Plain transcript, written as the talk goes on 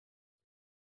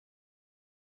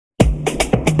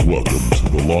Welcome to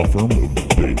the law firm of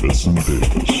Davis and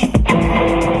Davis.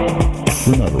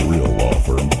 We're not a real law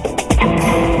firm.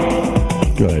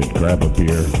 Go ahead, grab a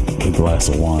beer, a glass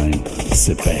of wine,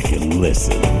 sit back and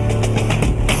listen.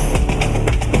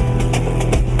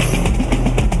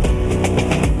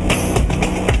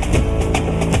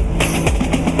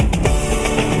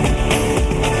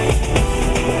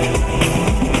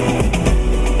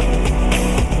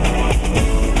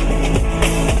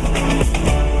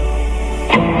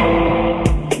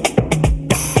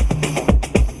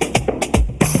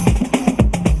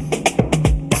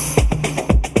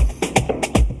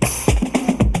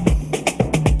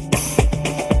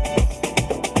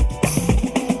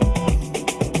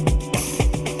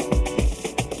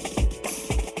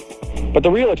 But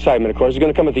the real excitement, of course, is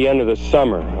going to come at the end of the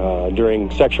summer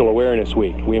during Sexual Awareness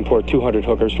Week. We import 200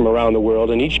 hookers from around the world,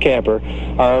 and each camper,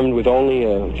 armed with only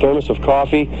a thermos of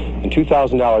coffee and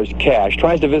 $2,000 cash,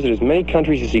 tries to visit as many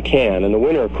countries as he can. And the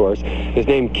winner, of course, is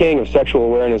named King of Sexual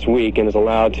Awareness Week and is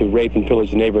allowed to rape and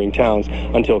pillage the neighboring towns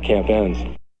until camp ends.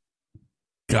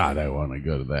 God, I want to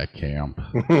go to that camp.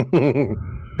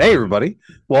 Hey, everybody.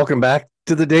 Welcome back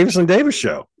to the Davis and Davis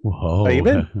Show. Whoa. How you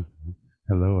been?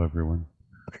 Hello, everyone.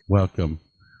 Welcome.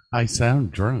 I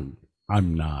sound drunk.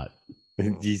 I'm not.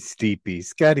 He's sleepy.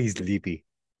 Scotty's sleepy.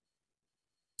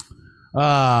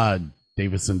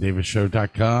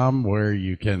 DavisandDavisShow.com, where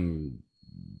you can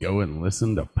go and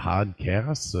listen to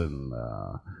podcasts and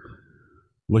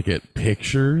look at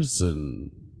pictures and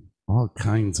all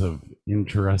kinds of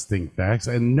interesting facts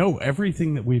and know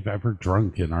everything that we've ever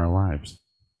drunk in our lives.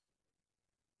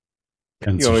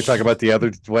 And You want me to talk about the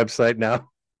other website now?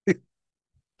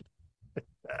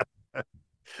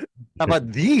 How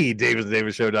about the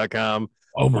DavisandDavisShow.com?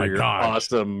 Oh my your God.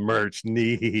 Awesome merch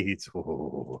needs.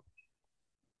 Ooh.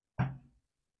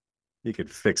 You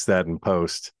could fix that in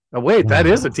post. Oh, wait, that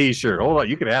is a t-shirt. Hold on,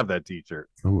 you can have that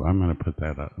t-shirt. Oh, I'm going to put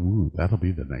that up. Ooh, that'll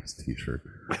be the next t-shirt.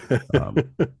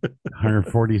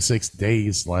 146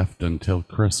 days left until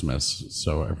Christmas,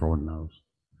 so everyone knows.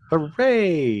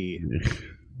 Hooray!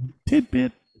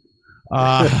 Tidbit.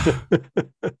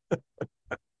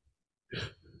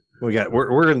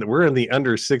 We're in the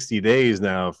under 60 days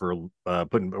now for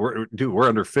putting. We're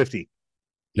under 50.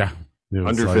 Yeah, it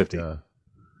was under like, 50. It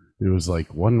was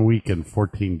like 1 week and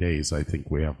 14 days. I think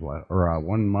we have left, or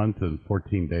 1 month and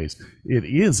 14 days. It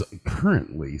is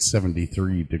currently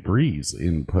 73 degrees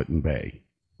in Put-in Bay,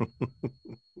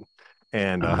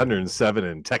 and 107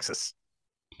 in Texas.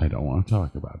 I don't want to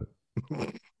talk about it.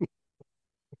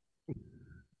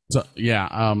 So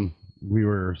yeah, we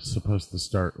were supposed to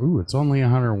start. Ooh, it's only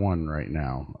 101 right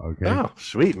now. Okay. Oh,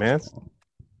 sweet, man.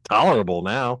 Tolerable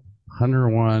now.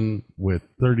 101 with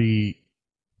 30%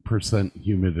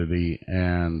 humidity,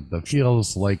 and the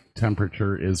feels like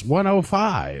temperature is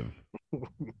 105.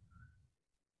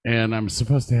 And I'm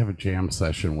supposed to have a jam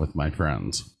session with my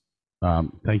friends.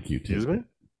 Thank you, Tidbit.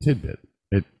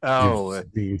 It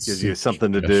gives you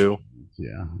something to do.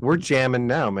 Yeah. We're jamming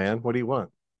now, man. What do you want?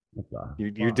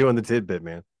 You're doing the tidbit,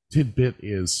 man. Tidbit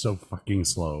is so fucking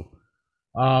slow.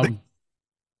 Oh,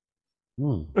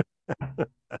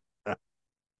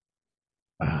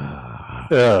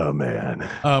 man.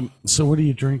 So what are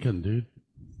you drinking, dude?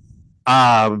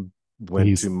 Went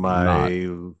He's to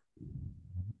my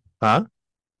Oh,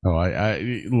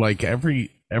 I like every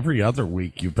other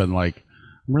week you've been like,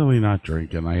 I'm really not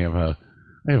drinking. I have a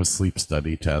sleep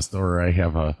study test, or I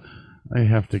have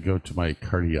to go to my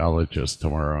cardiologist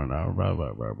tomorrow. Now,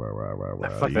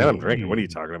 fuck that, I'm drinking. What are you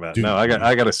talking about? Dude, no, I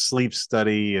got a sleep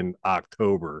study in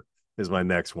October is my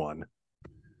next one.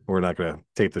 We're not going to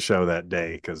tape the show that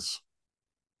day because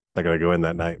I got to go in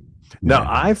that night. No,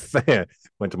 I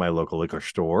went to my local liquor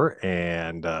store,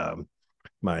 and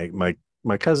my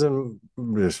cousin,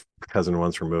 this cousin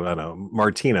once removed, I don't know,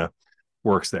 Martina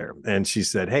works there, and she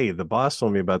said, "Hey, the boss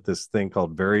told me about this thing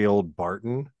called Very Old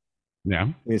Barton." Yeah.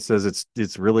 He says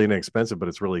it's really inexpensive, but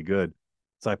it's really good.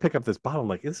 So I pick up this bottle. I'm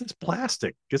like, this is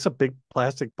plastic. It's a big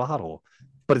plastic bottle,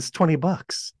 but it's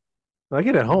 $20. When I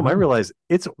get it home, I realize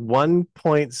it's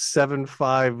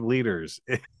 1.75 liters.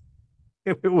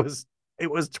 It was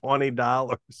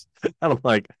 $20. And I'm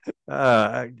like,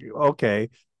 okay.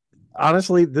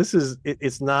 Honestly,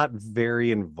 it's not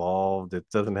very involved. It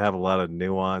doesn't have a lot of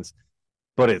nuance,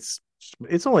 but it's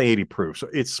only 80 proof, so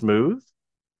it's smooth.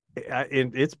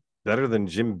 It's better than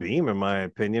Jim Beam, in my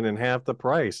opinion, and half the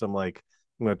price. I'm like,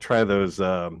 I'm gonna try those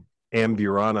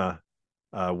Amburana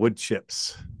wood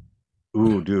chips.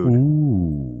 Ooh, dude.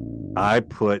 Ooh. I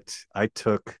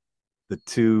took the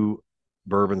two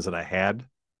bourbons that I had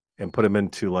and put them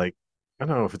into, like, I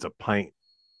don't know if it's a pint.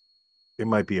 It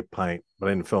might be a pint, but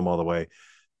I didn't fill them all the way.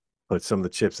 put some of the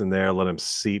chips in there, let them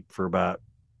seep for about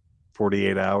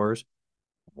 48 hours.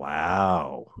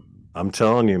 Wow. I'm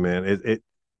telling you, man,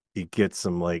 you get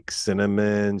some like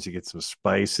cinnamons, you get some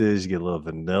spices, you get a little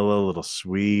vanilla, a little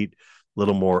sweet, a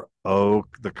little more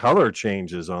oak. The color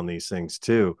changes on these things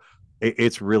too.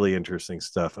 It's really interesting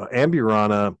stuff.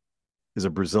 Amburana is a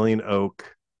Brazilian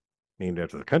oak named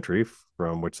after the country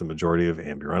from which the majority of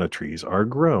Amburana trees are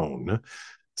grown.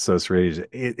 So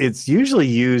it's usually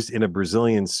used in a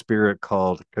Brazilian spirit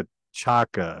called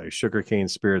cachaca, a sugarcane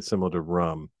spirit similar to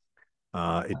rum.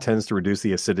 It tends to reduce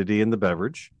the acidity in the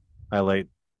beverage, highlight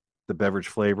the beverage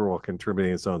flavor while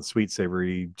contributing its own sweet,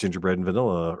 savory gingerbread and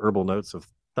vanilla herbal notes of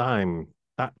thyme.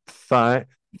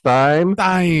 Thyme.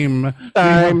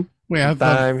 We have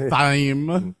the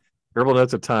thyme. Herbal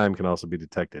notes of thyme can also be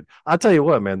detected. I'll tell you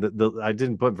what, man. I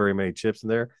didn't put very many chips in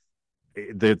there.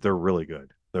 They're really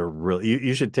good. They're really.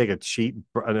 You should take a cheap.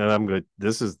 And I'm good.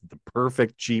 This is the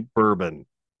perfect cheap bourbon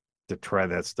to try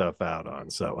that stuff out on.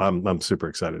 So I'm super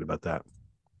excited about that.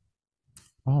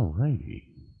 All righty.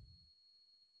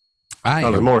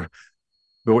 There's more.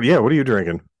 But yeah, what are you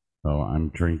drinking? Oh, I'm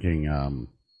drinking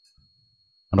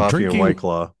Coffee and White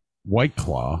Claw. White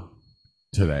Claw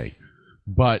today.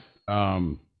 But God,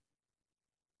 I'm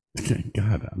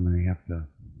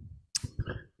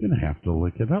gonna have to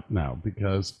look it up now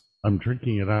because I'm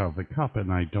drinking it out of the cup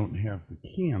and I don't have the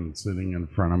can sitting in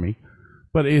front of me.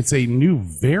 But it's a new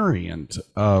variant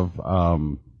of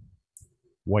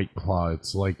White Claw.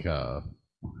 It's like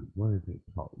what is it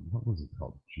called? What was it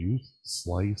called? Juice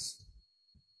sliced.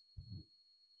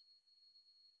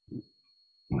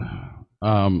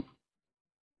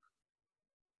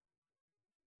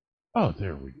 Oh,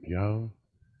 there we go.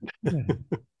 Yeah,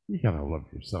 you gotta love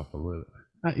yourself a little.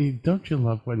 Don't you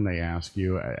love when they ask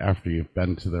you after you've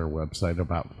been to their website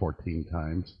about 14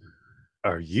 times?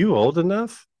 Are you old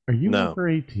enough? Are you over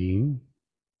 18?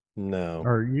 No.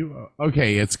 Are you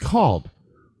okay? It's called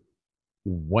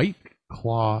White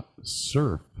Claw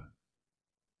Surf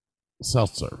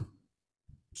Seltzer.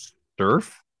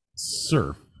 Surf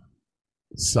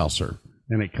Seltzer,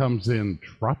 and it comes in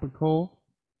tropical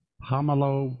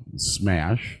pomelo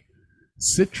smash,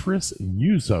 citrus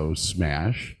yuzu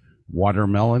smash,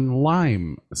 watermelon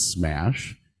lime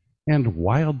smash, and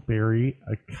wild berry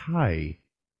acai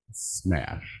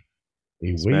smash.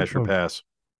 Smash or pass.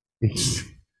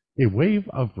 A wave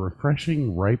of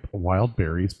refreshing ripe wild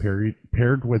berries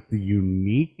paired with the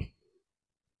unique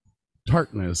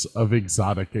tartness of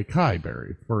exotic acai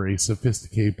berry for a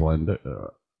sophisticated blend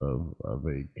of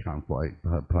a conflict.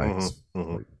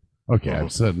 Okay,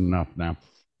 I've said enough now.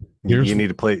 You need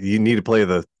to play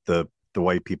the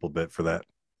white people bit for that.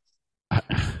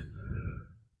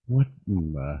 What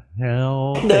in the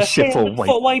hell? The shit for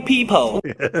white people.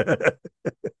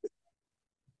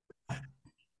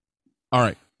 All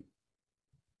right.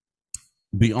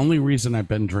 The only reason I've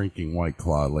been drinking White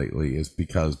Claw lately is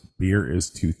because beer is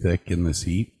too thick in this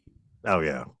heat. Oh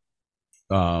yeah.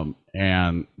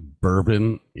 And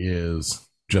bourbon is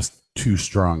just too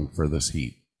strong for this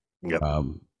heat. Yep.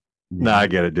 No, I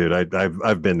get it, dude.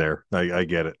 I've been there. I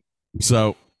get it.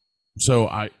 So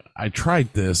I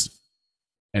tried this,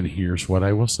 and here's what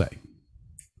I will say.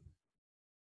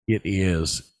 It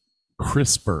is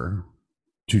crisper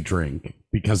to drink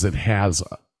because it has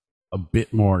a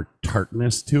bit more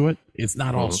tartness to it. It's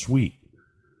not all sweet.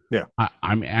 Yeah.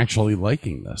 I'm actually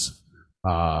liking this.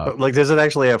 Like, does it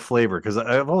actually have flavor? Because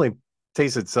I've only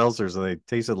tasted seltzers and they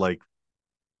tasted like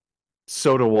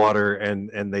soda water,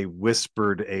 and they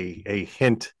whispered a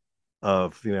hint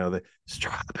of the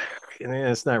strawberry. And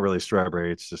it's not really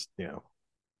strawberry. It's just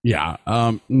Yeah.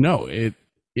 No, it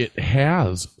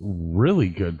has really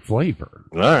good flavor.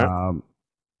 All right.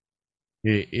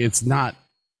 It's not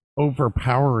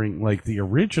overpowering like the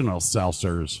original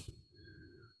seltzers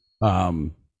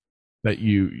that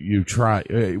you try.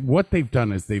 What they've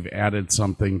done is they've added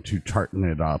something to tarten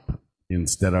it up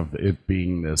instead of it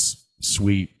being this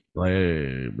sweet,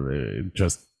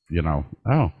 just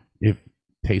it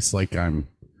tastes like I'm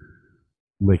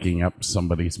licking up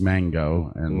somebody's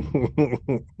mango, and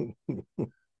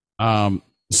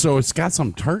so it's got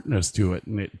some tartness to it,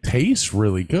 and it tastes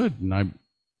really good, and I'm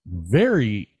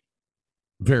very,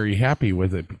 very happy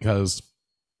with it because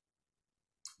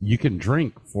you can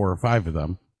drink 4 or 5 of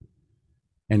them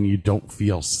and you don't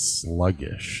feel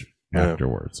sluggish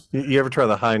afterwards. You ever try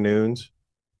the high noons?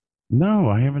 No,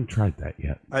 I haven't tried that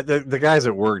yet. The guys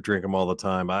at work drink them all the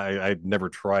time. I'd never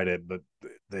tried it, but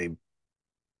they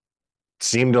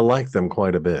seem to like them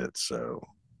quite a bit. So,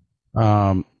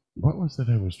 what was it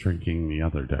I was drinking the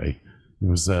other day? It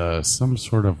was some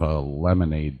sort of a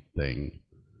lemonade thing.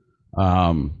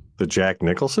 The The Jack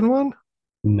Nicholson one?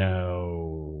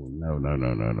 No.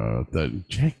 The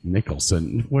Jack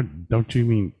Nicholson. What? Don't you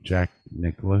mean Jack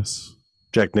Nicholas?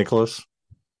 Jack Nicholas?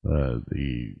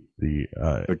 The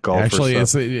golfer actually,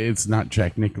 stuff? it's not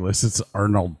Jack Nicholas. It's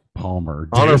Arnold Palmer.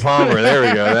 Dude. Arnold Palmer. There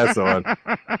we go. That's the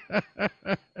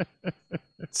one.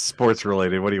 Sports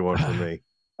related. What do you want from me?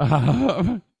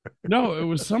 No, it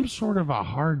was some sort of a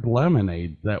hard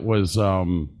lemonade that was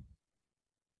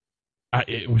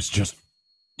it was just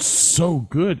so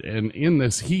good, and in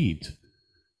this heat,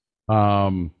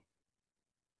 that's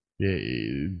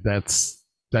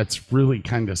really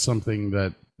kind of something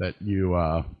that you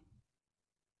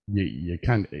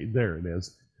kind of, there it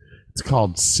is. It's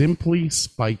called Simply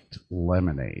Spiked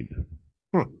Lemonade.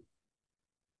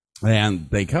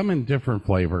 And they come in different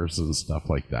flavors and stuff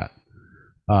like that.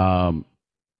 And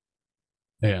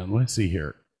let's see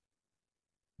here.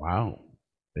 Wow.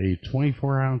 A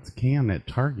 24-ounce can at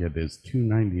Target is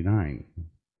 $2.99.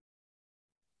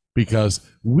 Because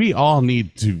we all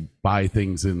need to buy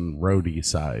things in roadie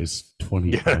size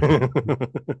 25. Yeah.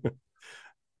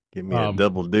 Give me a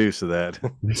double deuce of that.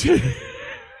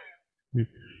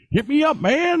 Hit me up,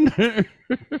 man.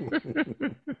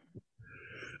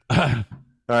 All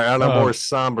right, on a more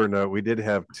somber note, we did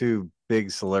have two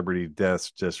big celebrity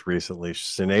deaths just recently.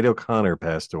 Sinead O'Connor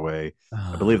passed away,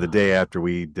 I believe, the day after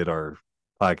we did our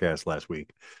podcast last week.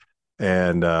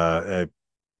 And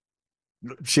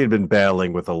she had been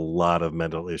battling with a lot of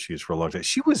mental issues for a long time.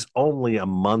 She was only a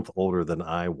month older than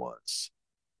I was,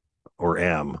 or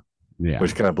am,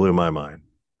 which kind of blew my mind.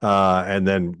 And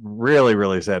then really,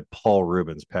 really sad, Paul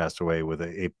Rubens passed away with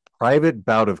a private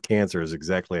bout of cancer, is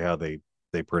exactly how they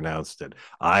pronounced it.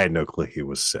 I had no clue he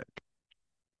was sick.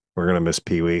 We're going to miss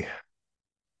Pee-wee.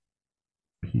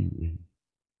 Pee-wee.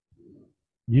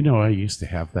 You know, I used to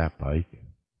have that bike.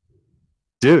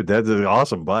 Dude, that's an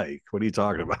awesome bike. What are you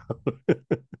talking about?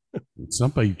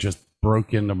 Somebody just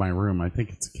broke into my room. I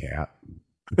think it's a cat.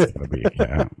 It's going to be a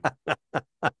cat.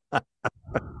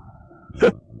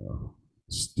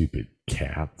 Stupid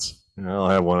cats. I'll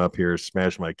have one up here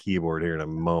smash my keyboard here in a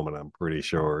moment, I'm pretty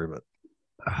sure. But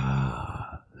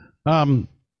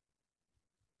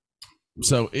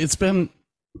so it's been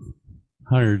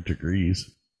 100 degrees.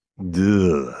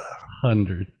 Ugh.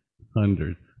 100.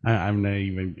 I'm not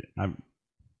even, I'm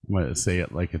going to say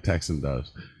it like a Texan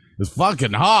does. It's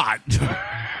fucking hot.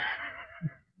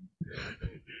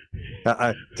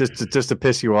 Just to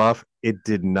piss you off, it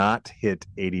did not hit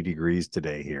 80 degrees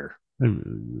today here.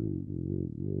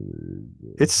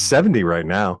 It's 70 right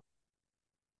now.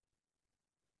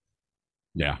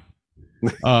 Yeah.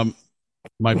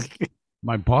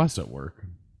 My boss at work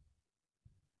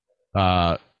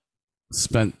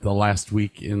spent the last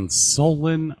week in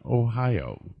Solon,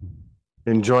 Ohio,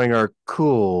 enjoying our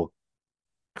cool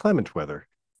clement weather.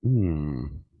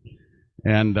 And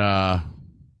our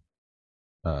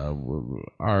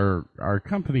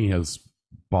company has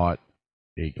bought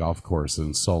a golf course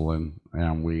in Solon,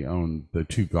 and we own the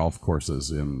two golf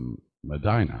courses in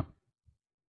Medina,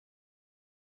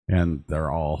 and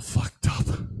they're all fucked up.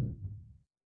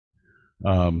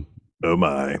 Oh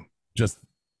my. Just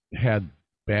had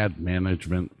bad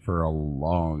management for a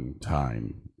long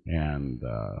time, and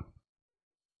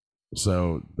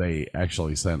so they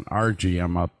actually sent our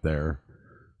GM up there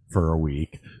for a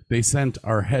week. They sent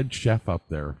our head chef up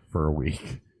there for a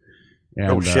week. And,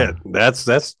 oh shit, that's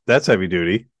heavy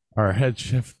duty. Our head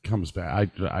chef comes back.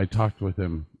 I talked with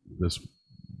him this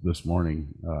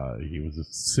morning. He was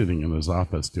sitting in his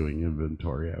office doing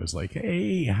inventory. I was like,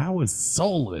 "Hey, how was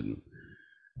Solon?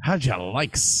 How'd you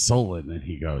like Solon?" And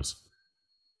he goes,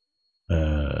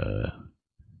 "Let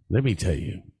me tell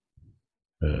you,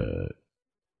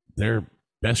 their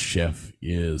best chef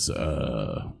is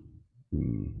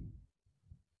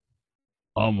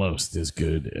almost as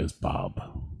good as Bob."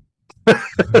 I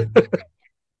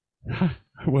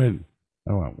went,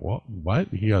 what?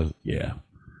 He goes, "Yeah,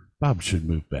 Bob should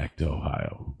move back to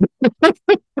Ohio.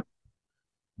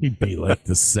 He'd be like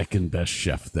the second best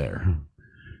chef there."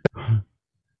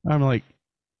 I'm like,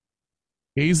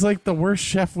 he's like the worst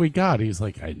chef we got. He's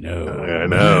like, I know.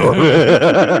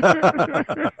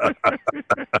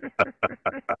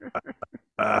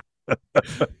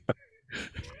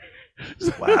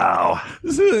 Wow.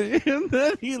 And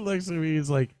then he looks at me, he's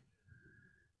like,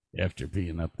 "After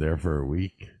being up there for a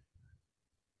week,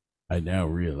 I now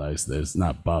realize that it's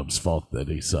not Bob's fault that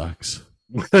he sucks.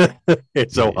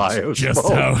 It's Ohio's just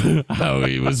fault. how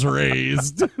he was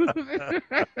raised."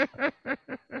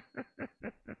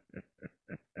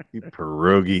 You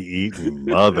pierogi eating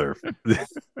mother.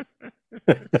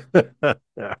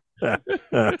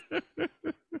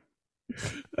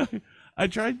 I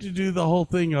tried to do the whole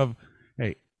thing of,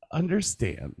 hey,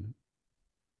 understand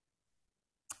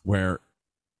where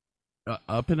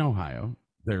up in Ohio,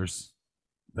 there's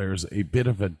a bit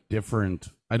of a different,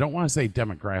 I don't want to say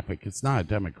demographic. It's not a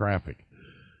demographic.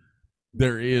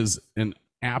 There is an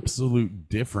absolute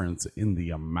difference in the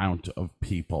amount of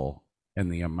people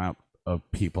and the amount of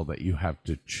people that you have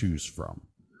to choose from.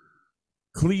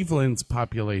 Cleveland's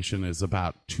population is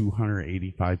about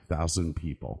 285,000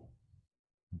 people.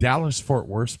 Dallas-Fort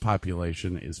Worth's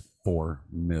population is 4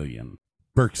 million.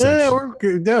 Burke says,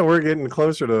 we're getting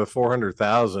closer to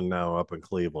 400,000 now up in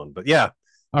Cleveland. But yeah,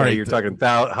 all right, you're talking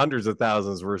hundreds of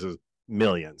thousands versus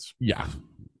millions. Yeah.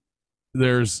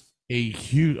 There's a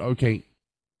huge, okay.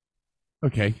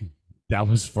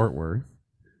 Dallas-Fort Worth,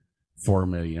 4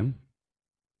 million.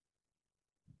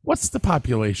 What's the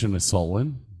population of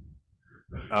Solon?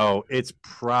 Oh, it's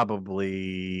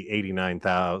probably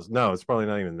 89,000. No, it's probably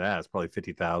not even that. It's probably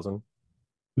 50,000.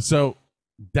 So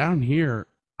down here,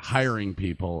 hiring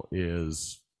people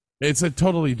it's a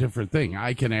totally different thing.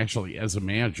 I can actually, as a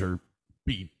manager,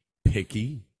 be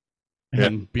picky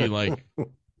and be like,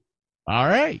 all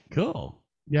right, cool.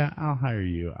 Yeah, I'll hire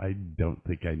you. I don't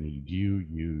think I need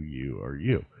you, or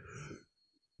you.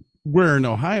 Where in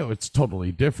Ohio, it's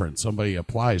totally different. Somebody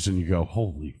applies and you go,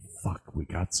 holy fuck, we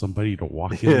got somebody to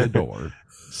walk in the door.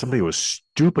 Somebody was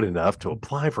stupid enough to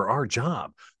apply for our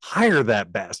job. Hire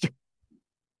that bastard.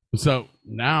 So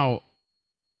now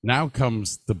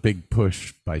comes the big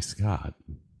push by Scott.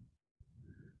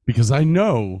 Because I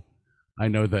know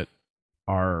that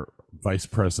our vice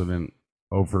president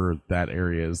over that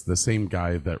area is the same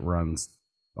guy that runs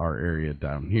our area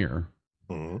down here.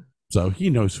 Mm-hmm. So he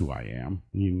knows who I am.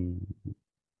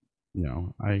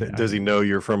 Does he know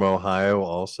you're from Ohio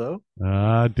also?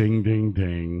 Ding, ding,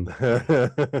 ding. Hey,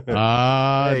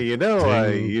 ding,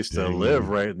 I used to live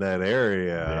right in that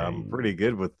area. Ding. I'm pretty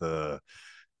good with the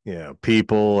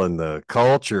people and the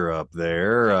culture up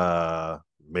there.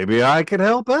 Maybe I can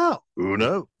help out. Who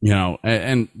knows?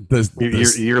 And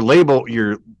your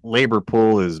labor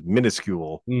pool is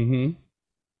minuscule. Mm-hmm.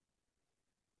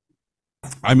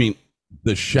 I mean,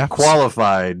 the chefs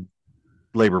qualified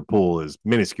labor pool is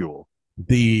minuscule.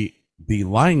 The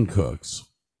line cooks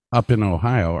up in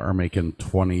Ohio are making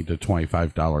 $20 to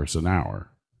 $25 an hour,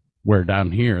 where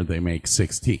down here they make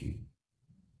 $16.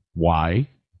 Why?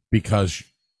 Because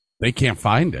they can't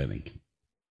find any.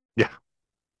 Yeah.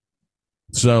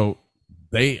 So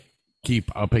they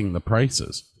keep upping the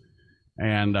prices,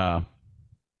 and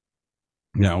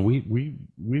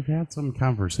we've had some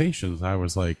conversations. I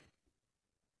was like,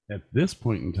 at this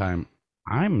point in time,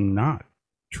 I'm not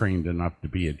trained enough to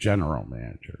be a general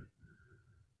manager,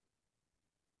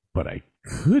 but I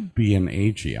could be an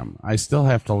AGM. I still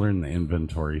have to learn the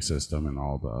inventory system and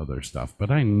all the other stuff, but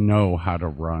I know how to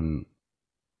run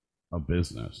a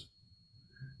business.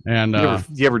 And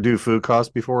you ever do food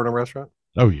costs before in a restaurant?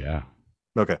 Oh yeah.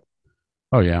 Okay.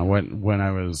 Oh yeah. When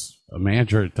I was a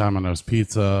manager at Domino's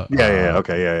Pizza. Yeah.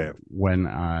 Okay. Yeah. When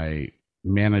I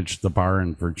managed the bar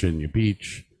in Virginia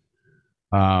Beach,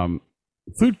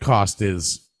 food cost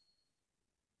is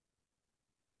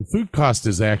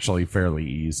actually fairly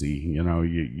easy.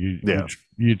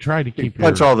 You try to keep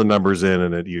punch all the numbers in,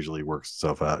 and it usually works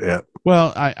itself out. Yeah.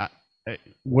 Well, I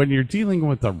when you're dealing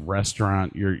with a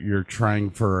restaurant, you're trying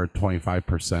for a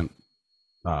 25%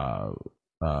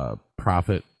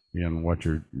 profit in what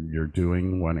you're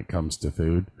doing when it comes to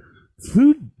food.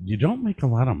 Food you don't make a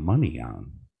lot of money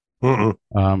on.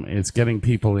 It's getting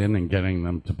people in and getting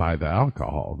them to buy the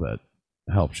alcohol that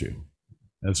helps you,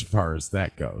 as far as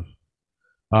that goes.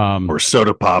 Or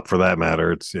soda pop, for that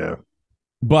matter.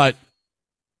 But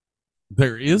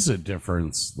there is a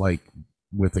difference, like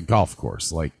with a golf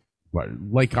course, like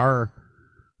our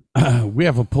we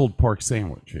have a pulled pork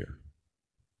sandwich here.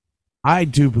 I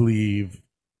do believe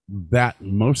that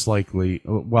most likely,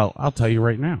 well, I'll tell you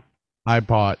right now, I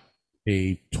bought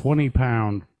a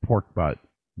 20-pound pork butt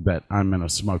that I'm going to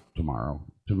smoke tomorrow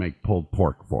to make pulled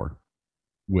pork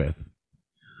with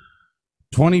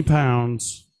 20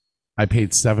 pounds. I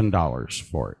paid $7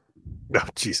 for it. Oh,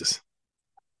 Jesus.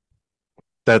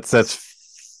 That's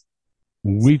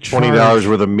we $20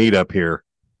 worth of meat up here.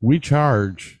 We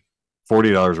charge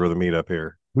 $40 worth of meat up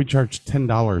here. We charge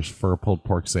 $10 for a pulled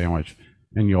pork sandwich,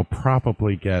 and you'll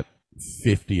probably get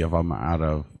 50 of them out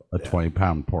of a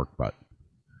 20-pound pork butt.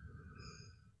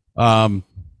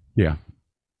 Yeah.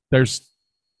 There's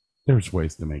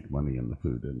ways to make money in the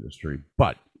food industry,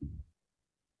 but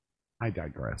I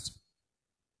digress.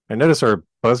 I noticed our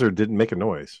buzzer didn't make a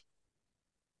noise.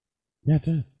 Yeah, it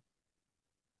did.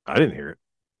 I didn't hear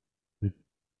it.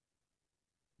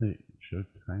 Show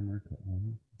timer to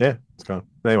on. Yeah, it's gone.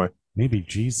 Anyway. Maybe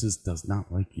Jesus does not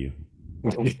like you.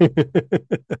 All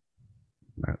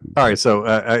right, so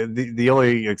the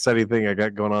only exciting thing I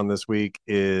got going on this week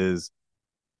is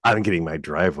I'm getting my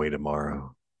driveway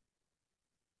tomorrow.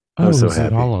 I'm so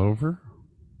happy. It all over?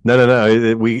 No.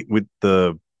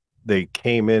 They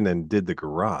came in and did the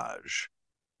garage,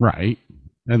 right?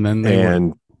 And then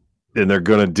and they're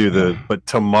gonna do but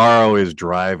tomorrow is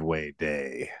driveway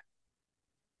day.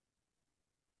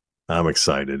 I'm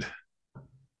excited.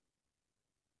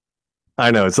 I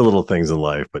know it's the little things in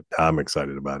life, but I'm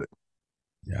excited about it.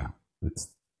 Yeah, it's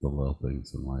the little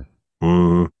things in life.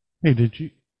 Mm-hmm. Hey,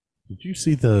 did you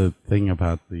see the thing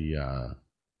about the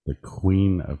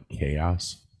Queen of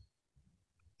Chaos?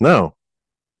 No.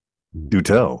 Do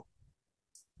tell.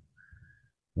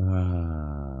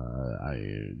 The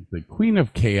Queen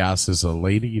of Chaos is a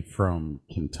lady from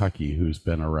Kentucky who's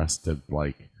been arrested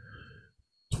like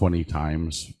 20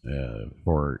 times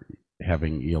for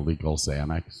having illegal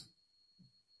Xanax.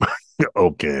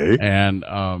 Okay. And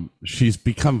she's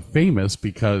become famous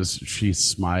because she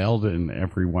smiled in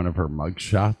every one of her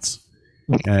mugshots.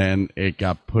 And it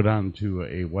got put onto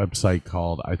a website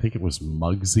called, I think it was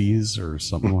Mugsies or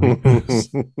something like this.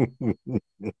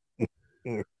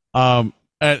 And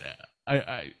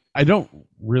I don't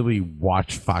really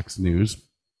watch Fox News,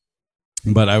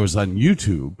 but I was on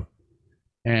YouTube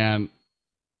and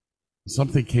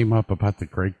something came up about the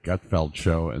Greg Gutfeld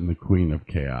show and the Queen of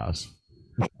Chaos.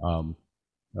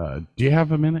 Do you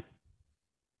have a minute?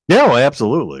 Yeah, well,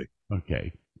 absolutely.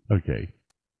 Okay.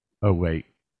 Oh wait,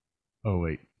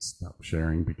 stop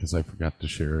sharing because I forgot to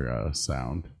share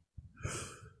sound.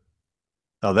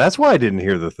 Oh, that's why I didn't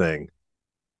hear the thing.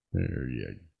 There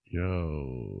you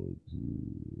go.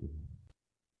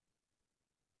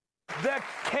 The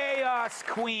Chaos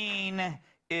Queen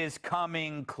is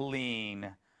coming clean.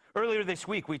 Earlier this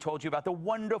week, we told you about the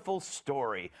wonderful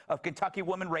story of Kentucky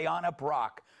woman Rayanna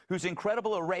Brock, whose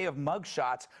incredible array of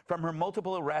mugshots from her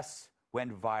multiple arrests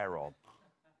went viral.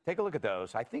 Take a look at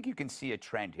those. I think you can see a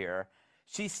trend here.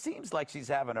 She seems like she's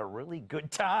having a really good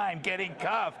time getting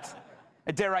cuffed.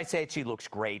 Dare I say it, she looks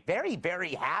great. Very,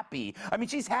 very happy. I mean,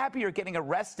 she's happier getting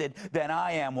arrested than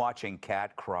I am watching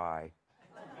Cat cry.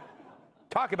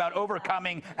 Talk about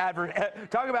overcoming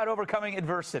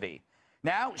adversity.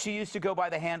 Now, she used to go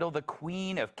by the handle the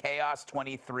Queen of Chaos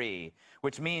 23,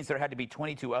 which means there had to be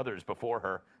 22 others before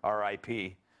her,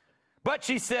 R.I.P. But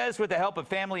she says with the help of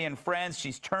family and friends,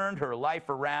 she's turned her life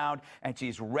around and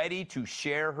she's ready to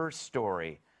share her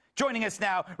story. Joining us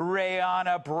now,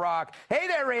 Rayanna Brock. Hey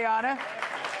there, Rayanna.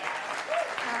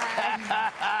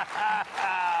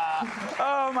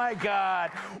 Oh, my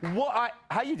God.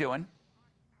 How you doing?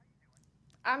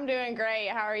 I'm doing great.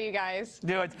 How are you guys?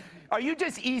 Are you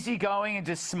just easygoing and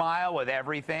just smile with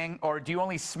everything? Or do you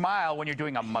only smile when you're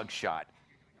doing a mugshot?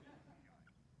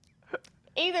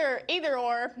 Either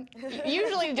or.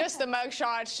 Usually just the mug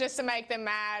shots, just to make them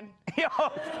mad.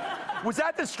 Was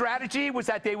that the strategy? Was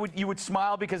that you would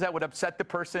smile because that would upset the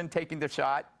person taking the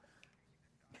shot?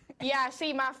 Yeah,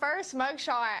 see, my first mug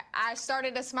shot, I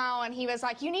started to smile, and he was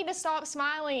like, "You need to stop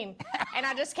smiling." And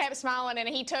I just kept smiling, and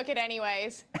he took it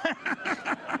anyways.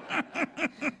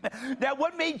 Now,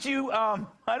 what made you, I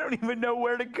don't even know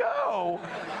where to go.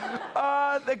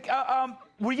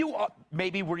 Were you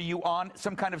on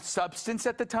some kind of substance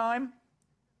at the time?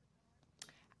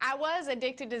 I was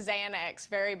addicted to Xanax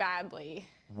very badly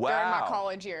Wow. during my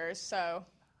college years, so.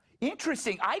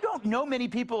 Interesting. I don't know many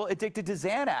people addicted to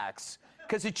Xanax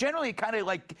because it generally kind of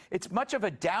like, it's much of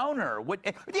a downer.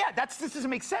 This doesn't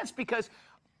make sense because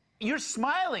you're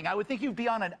smiling. I would think you'd be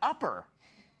on an upper.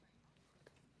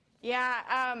 Yeah,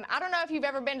 I don't know if you've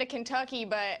ever been to Kentucky,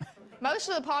 but most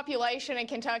of the population in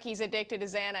Kentucky is addicted to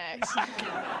Xanax.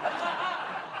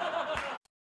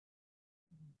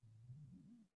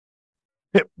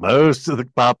 Most of the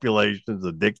population's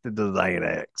addicted to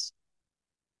Xanax.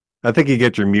 I think you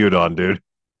get your mute on, dude.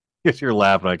 Guess you're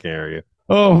laughing. I can't hear you.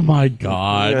 Oh my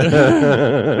God.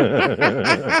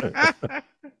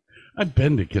 I've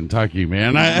been to Kentucky,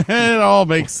 man. It all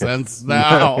makes sense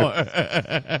now.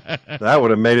 That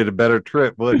would have made it a better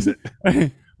trip, wouldn't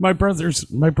it? My brother's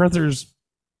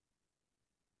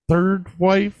third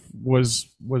wife was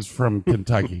from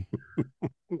Kentucky.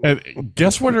 And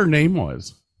guess what her name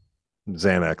was?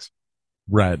 Xanax.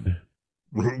 Red.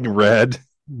 Red.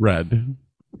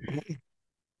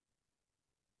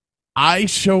 I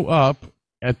show up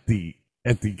at the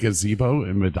gazebo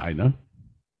in Medina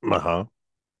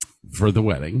for the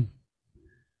wedding,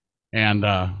 and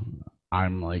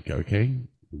I'm like, okay,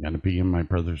 I'm gonna be in my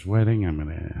brother's wedding. I'm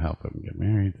gonna help him get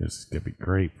married. This is gonna be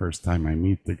great. First time I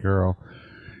meet the girl,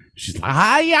 She's like,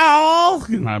 "Hi, y'all,"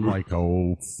 and I'm like,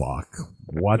 "Oh fuck,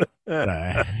 what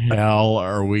the hell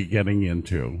are we getting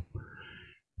into?"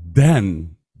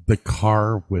 Then the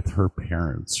car with her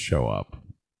parents show up,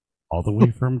 all the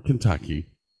way from Kentucky.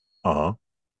 Uh-huh.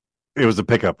 It was a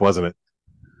pickup, wasn't it?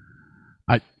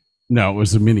 No, it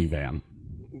was a minivan.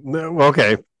 No,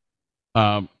 okay.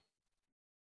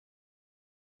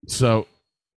 So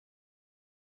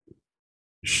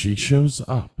she shows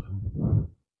up.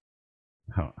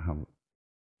 How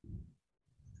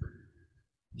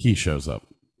he shows up.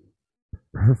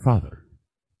 Her father.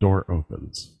 Door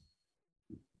opens.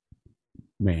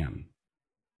 Man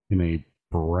in a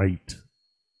bright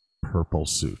purple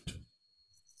suit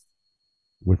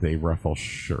with a ruffle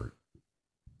shirt.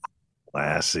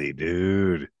 Classy,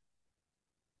 dude.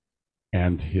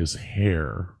 And his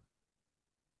hair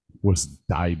was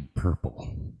dyed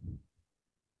purple.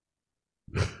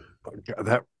 Oh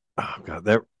God,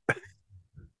 that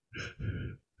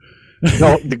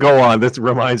go on. This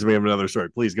reminds me of another story.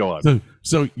 Please go on.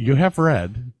 So you have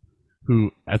Red,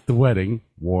 who at the wedding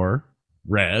wore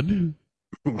red,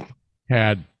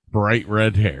 had bright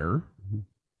red hair,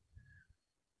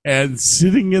 and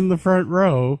sitting in the front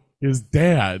row is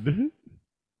Dad,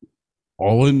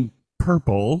 all in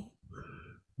purple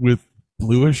with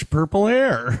bluish purple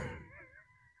hair.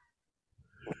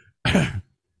 I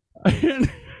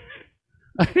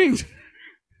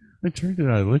turned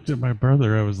and I looked at my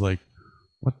brother. I was like,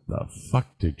 "What the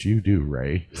fuck did you do,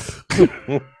 Ray?"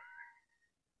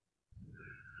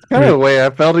 Kind of the way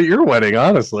I felt at your wedding,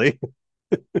 honestly.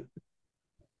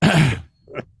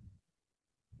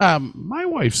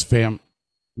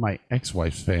 My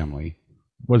ex-wife's family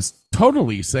was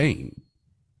totally sane.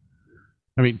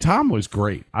 I mean, Tom was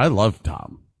great. I loved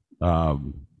Tom.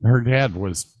 Her dad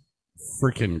was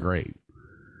freaking great,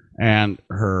 and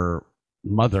her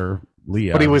mother,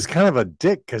 Leah. But he was kind of a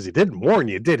dick because he didn't warn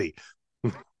you, did he?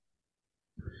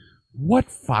 What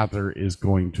father is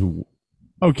going to?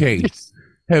 Okay,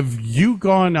 have you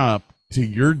gone up to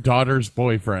your daughter's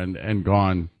boyfriend and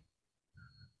gone,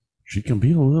 "She can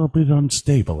be a little bit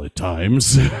unstable at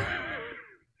times"?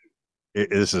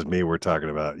 This is me we're talking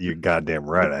about. You goddamn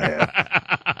right I have.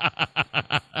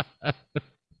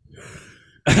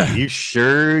 You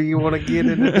sure you want to get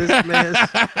into this mess?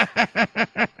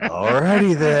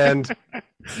 Alrighty then.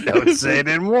 Don't say I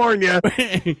didn't warn you.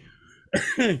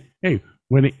 Hey,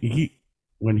 when he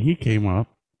came up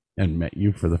and met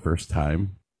you for the first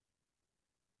time,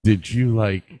 did you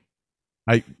like?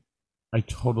 I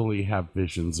totally have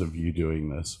visions of you doing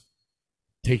this,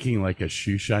 taking like a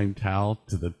shoe shine towel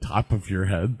to the top of your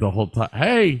head the whole time.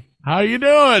 "Hey, how you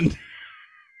doing?"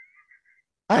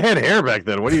 I had hair back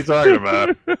then. What are you talking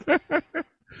about?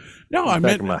 No, I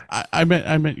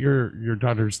meant your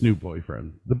daughter's new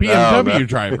boyfriend, the BMW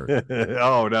driver.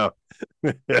 Oh no.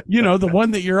 You know, the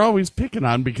one that you're always picking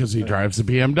on because he drives a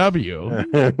BMW.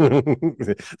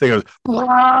 They goes.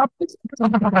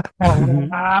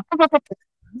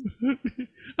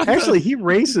 Actually, he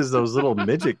races those little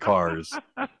midget cars,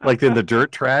 like in the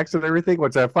dirt tracks and everything,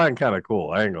 which I find kind of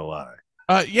cool. I ain't gonna lie.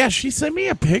 Yeah, she sent me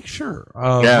a picture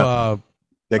of. Yeah,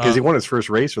 because he won his first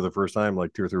race for the first time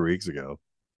like 2 or 3 weeks ago.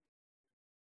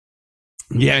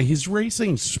 Yeah, he's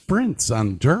racing sprints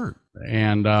on dirt,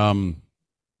 and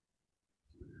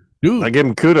dude, I give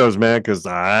him kudos, man, because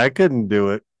I couldn't do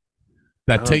it.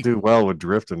 I don't do well with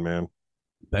drifting, man.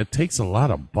 That takes a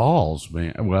lot of balls,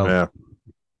 man. Well, yeah.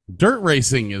 Dirt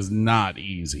racing is not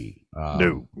easy.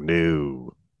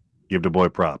 No. Give the boy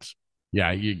props.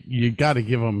 Yeah, you got to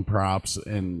give him props,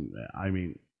 and I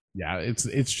mean, yeah,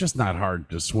 it's just not hard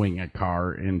to swing a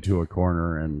car into a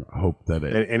corner and hope that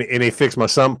it. And he fixed my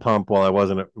sump pump while I was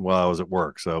at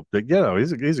work. So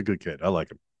he's a good kid. I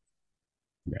like him.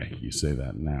 Yeah, you say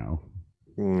that now.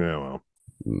 Yeah, well.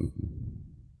 Mm-hmm.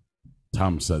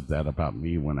 Tom said that about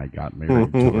me when I got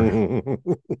married to her.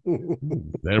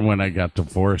 Then when I got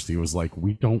divorced, he was like,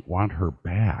 "We don't want her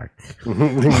back."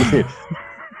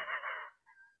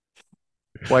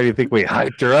 Why do you think we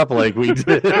hyped her up like we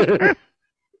did?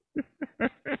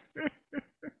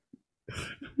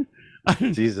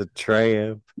 She's a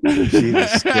tramp. She's a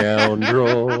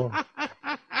scoundrel.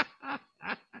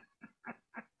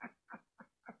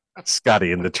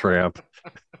 Scotty and the Tramp.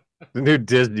 The new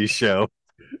Disney show.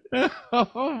 Oh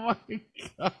my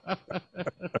god.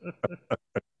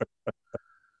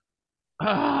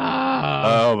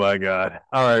 Oh my god.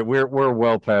 All right, we're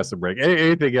well past the break.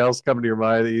 Anything else coming to your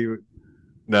mind that you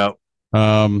No.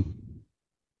 Oh.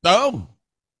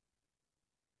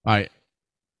 I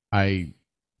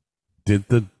did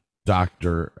the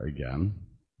doctor again.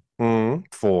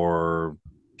 For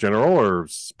general or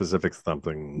specific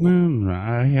something?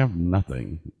 I have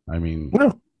nothing. I mean,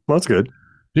 No, well, that's good.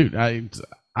 Dude, I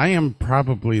am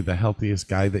probably the healthiest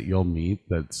guy that you'll meet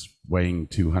that's weighing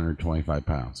 225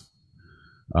 pounds.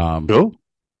 Cool.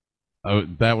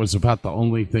 That was about the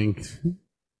only thing.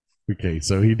 Okay,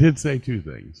 so he did say two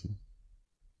things.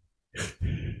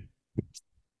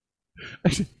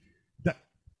 Actually,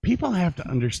 people have to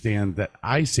understand that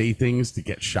I say things to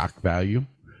get shock value.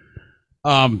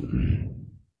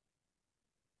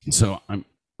 So I'm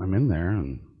in there,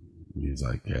 and he's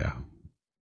like, "Yeah,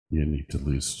 you need to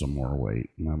lose some more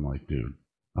weight." And I'm like, "Dude,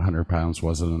 100 pounds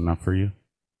wasn't enough for you?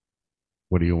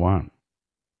 What do you want?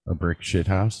 A brick shit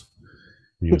house?"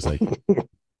 And he was like,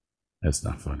 "That's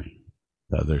not funny.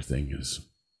 The other thing is,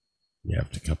 you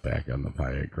have to cut back on the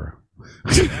Viagra."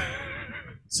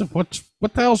 So what the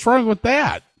hell's wrong with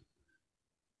that?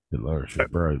 It lowers your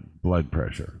blood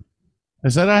pressure. I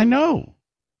said, "I know.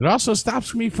 It also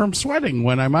stops me from sweating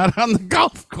when I'm out on the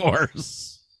golf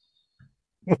course."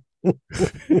 Look,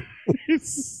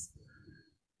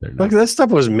 that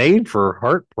stuff was made for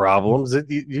heart problems.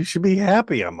 You should be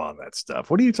happy I'm on that stuff.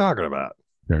 What are you talking about?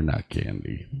 They're not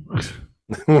candy.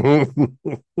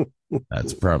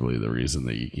 That's probably the reason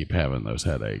that you keep having those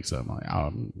headaches. I'm like,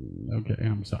 okay,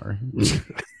 I'm sorry.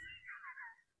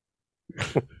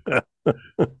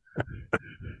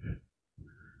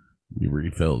 You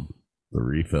refilled the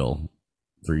refill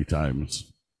 3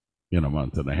 times in a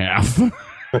month and a half.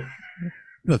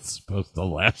 That's supposed to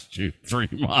last you 3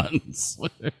 months.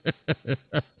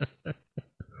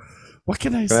 What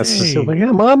can I say?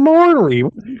 I'm on ornery.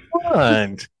 What do you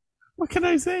want? What can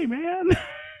I say, man?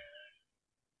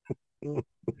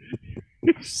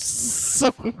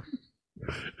 So,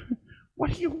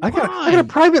 what do you want? I got a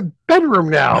private bedroom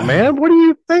now, man. What do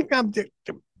you think I'm doing?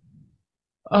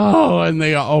 Oh, and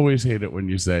they always hate it when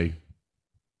you say,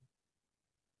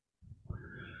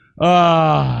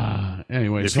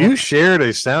 anyway. If you shared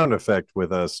a sound effect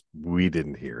with us, we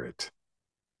didn't hear it.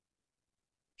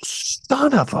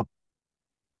 Son of a...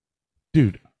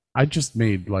 Dude, I just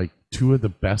made like 2 of the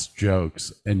best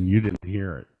jokes and you didn't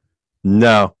hear it.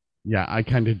 No. Yeah, I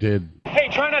kind of did. Hey,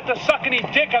 try not to suck any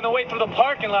dick on the way through the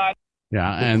parking lot.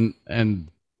 Yeah, and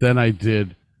then I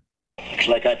did. Looks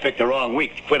like I picked the wrong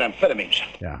week to quit amphetamines.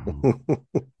 Yeah.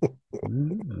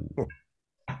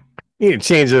 You need to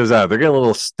change those out. They're getting a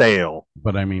little stale.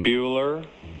 But I mean... Bueller.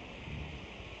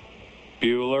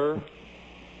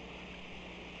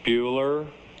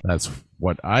 That's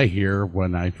what I hear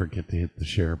when I forget to hit the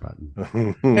share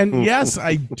button. And yes,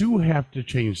 I do have to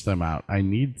change them out. I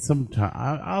need some time.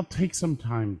 I'll take some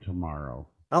time tomorrow.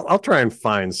 I'll try and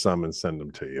find some and send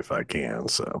them to you if I can.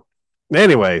 So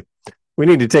anyway, we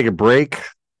need to take a break.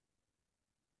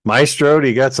 Maestro, do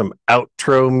you got some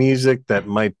outro music that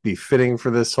might be fitting for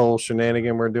this whole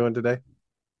shenanigan we're doing today?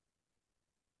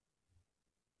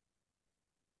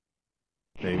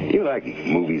 Maybe. You like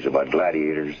movies about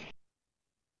gladiators?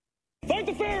 Fight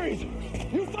the fairies!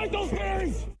 You fight those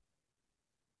fairies!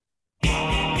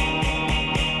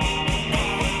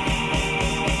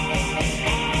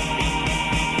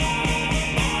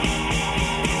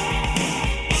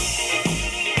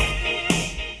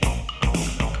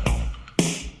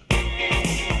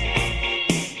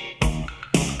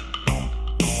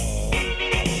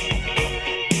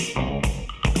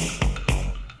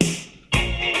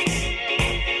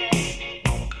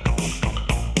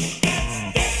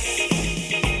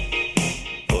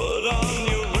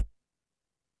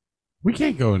 We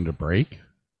can't go into break.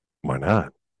 Why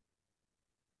not?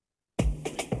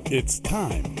 It's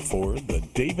time for the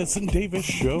Davis and Davis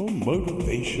Show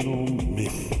Motivational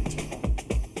Minute.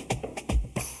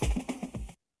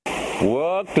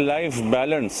 Work-life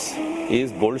balance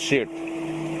is bullshit.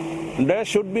 There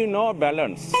should be no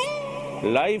balance.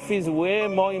 Life is way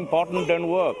more important than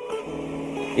work.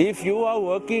 If you are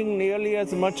working nearly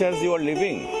as much as you are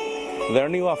living,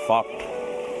 then you are fucked.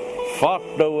 Fuck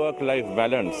the work-life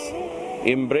balance.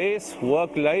 Embrace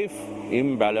work-life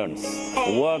imbalance.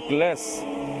 Work less,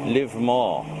 live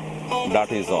more.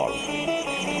 That is all.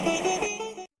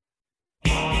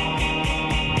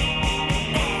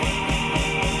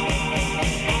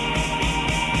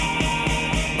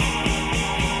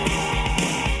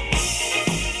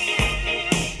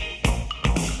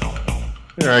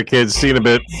 All right, kids, see you in a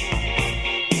bit.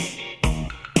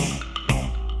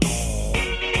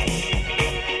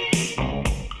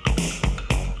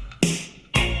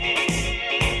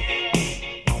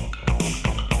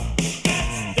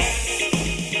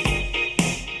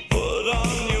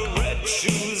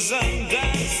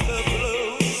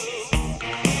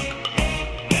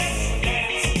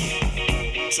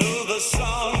 To the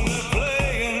song they're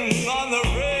playing on the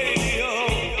radio.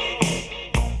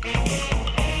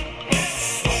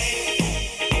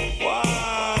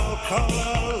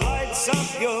 color lights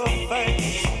up your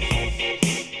face.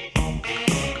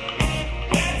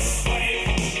 Let's sway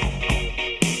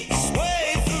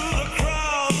through the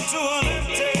crowd to an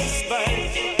empty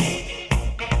space.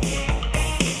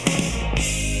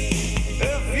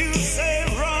 If you say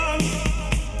run,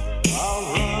 I'll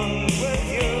run with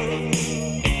you.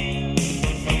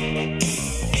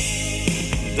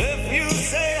 If you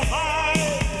say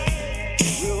hide,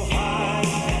 we'll hide.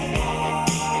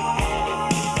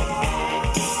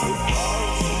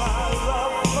 Because my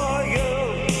love for you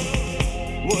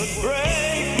would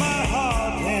break my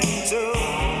heart in two.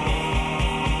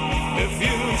 If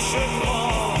you should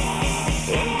fall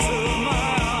into my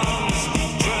arms,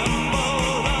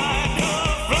 tremble like a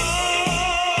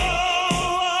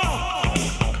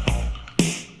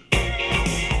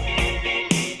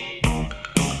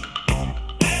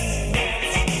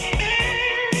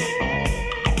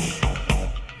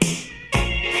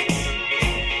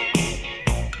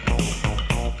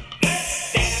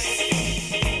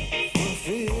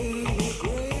feel your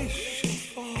grace should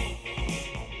fall.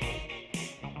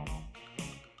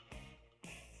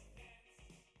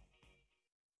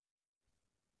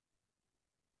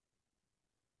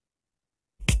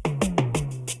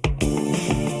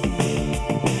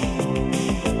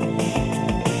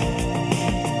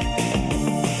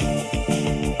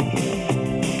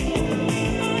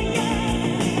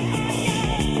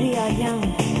 We are young,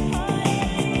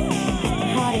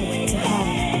 heartache to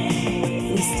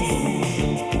heartache, we stand.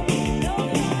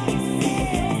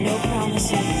 No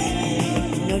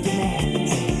promises, no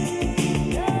demands.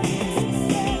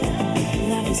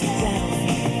 Love is a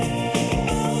battlefield.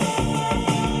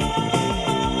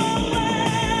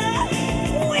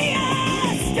 We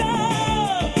are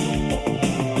strong.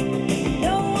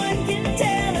 No one can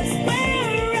tell us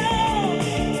we're wrong.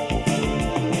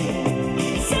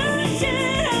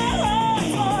 Searching our hearts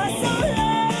for so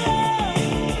long,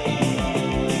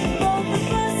 both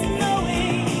of us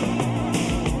knowing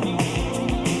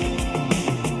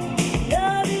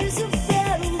love is a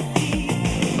battlefield.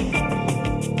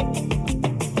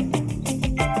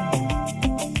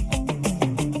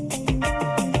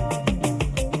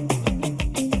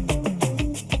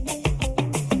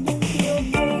 You're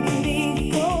making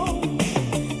me go,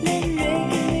 then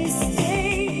making me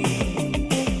stay.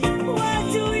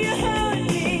 Why do you hurt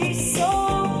me so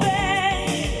bad?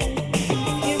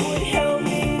 It would help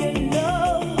me to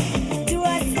know. Do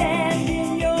I stand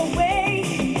in your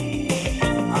way? Or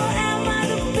am I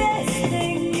the best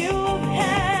thing you've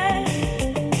had?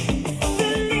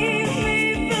 Believe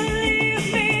me,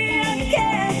 I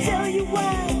can't tell you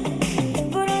why.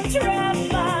 But I'm trapped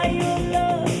by your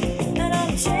love, and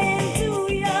I'm chained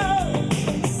to your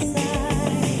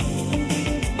side.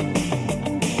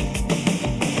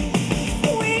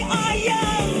 We are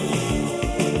young,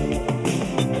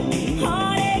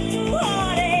 heartache to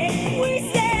heartache, we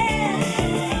stand.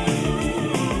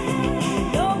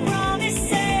 No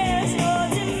promises, no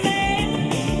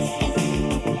demands.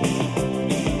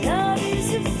 Love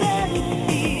is a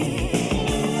battlefield.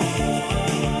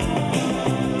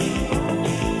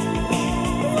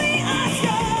 We are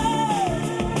strong.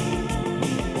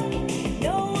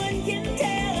 No one can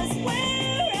tell us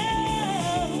we're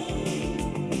wrong.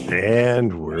 And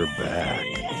we're back.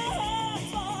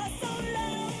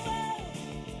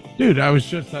 Dude, I was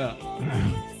just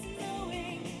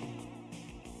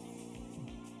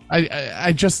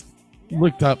I just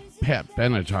looked up Pat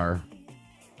Benatar.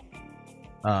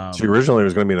 She originally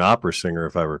was going to be an opera singer,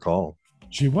 if I recall.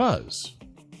 She was.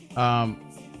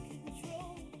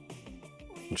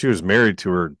 She was married to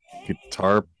her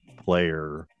guitar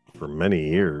player for many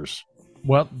years.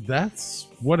 Well, that's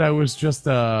what I was just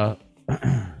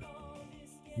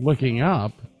looking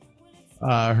up.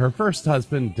 Her first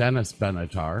husband, Dennis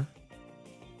Benatar.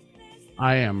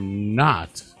 I am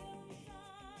not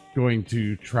going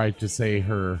to try to say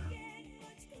her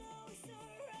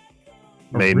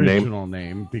Maiden name? original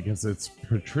name because it's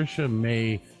Patricia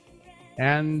May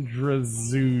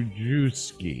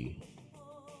Andrzejewski.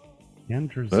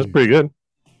 That's pretty good.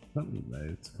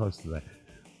 It's close to that.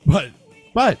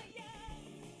 But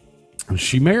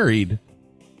she married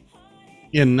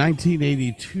in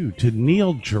 1982 to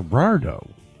Neil Giraldo.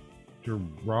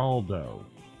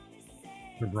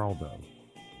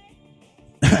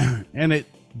 And it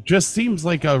just seems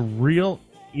like a real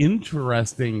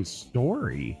interesting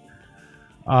story.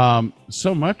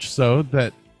 So much so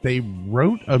that they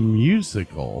wrote a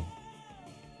musical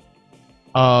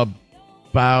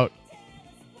about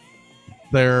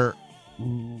their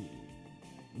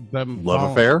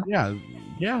love affair. Yeah.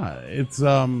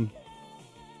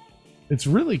 It's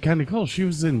really kind of cool. She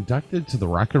was inducted to the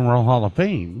Rock and Roll Hall of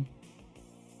Fame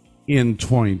in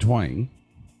 2020.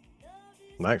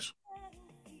 Nice.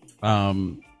 I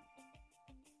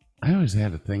always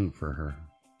had a thing for her.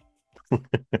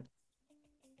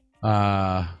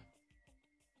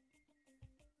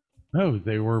 No,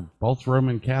 they were both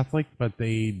Roman Catholic, but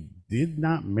they did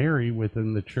not marry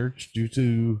within the church due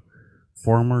to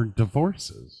former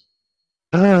divorces.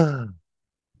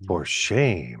 For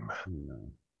shame.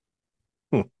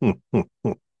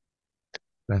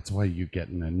 That's why you get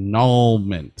an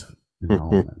annulment.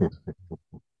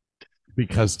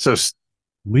 Because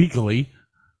legally,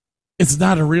 it's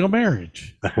not a real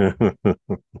marriage.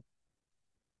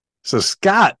 So,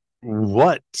 Scott,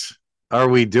 what are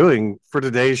we doing for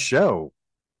today's show?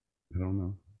 I don't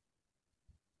know.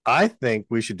 I think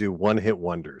we should do one hit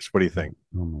wonders. What do you think?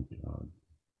 Oh my God.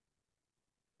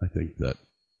 I think that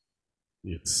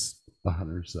it's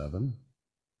 107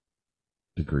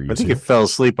 degrees. I think you fell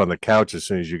asleep on the couch as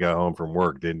soon as you got home from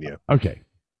work, didn't you? Okay.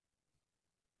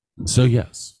 So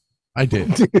yes, I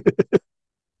did.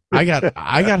 I got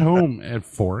home at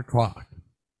 4:00.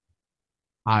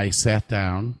 I sat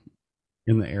down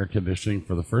in the air conditioning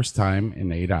for the first time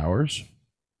in 8 hours.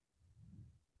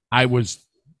 I was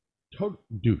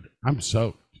dude, I'm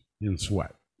soaked in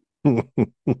sweat.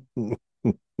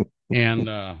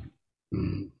 And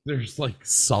there's like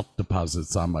salt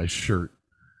deposits on my shirt.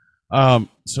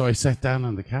 So I sat down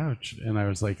on the couch and I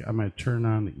was like, I'm gonna turn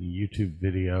on a YouTube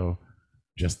video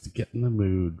just to get in the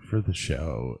mood for the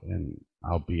show and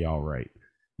I'll be all right.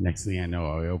 Next thing I know,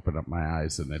 I open up my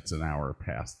eyes and it's an hour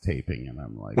past taping and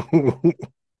I'm like,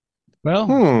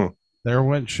 well, there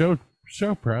went show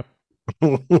prep.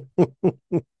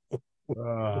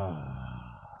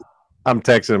 I'm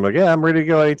texting him like, yeah, I'm ready to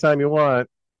go anytime you want.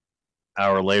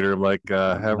 Hour later, I'm like,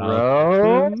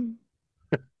 hello?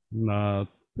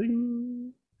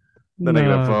 Nothing. Then I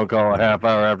get a phone call a half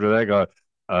hour after that going,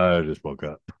 I just woke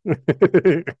up.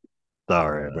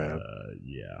 Sorry, man.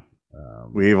 Yeah.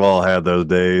 We've all had those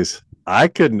days. I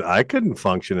couldn't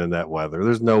function in that weather.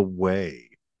 There's no way.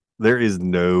 There is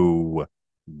no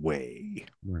way.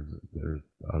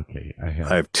 Okay. I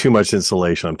have too much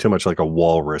insulation. I'm too much like a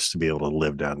walrus to be able to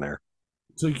live down there.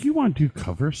 So you want to do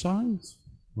cover songs?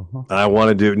 I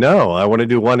want to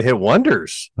do one hit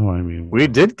wonders. Oh, I mean, we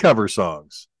did cover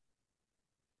songs,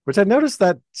 which I noticed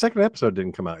that second episode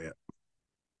didn't come out yet.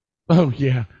 Oh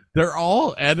yeah, they're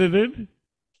all edited,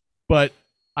 but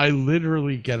I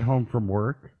literally get home from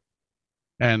work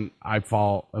and I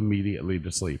fall immediately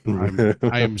to sleep.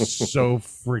 I am so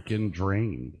freaking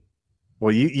drained.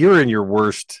 Well, you're in your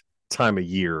worst time of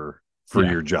year for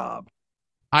your job.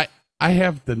 I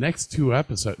have the next two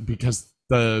episodes because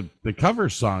the cover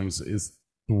songs is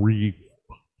 3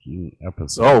 fucking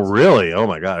episodes. Oh, really? Oh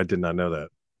my God. I did not know that.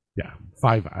 Yeah.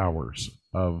 5 hours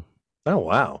of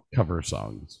cover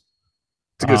songs.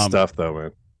 It's good stuff though,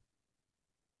 man.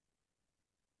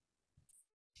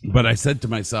 But I said to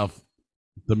myself,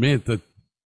 the minute that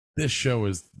this show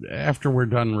is after we're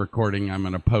done recording, I'm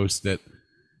going to post it.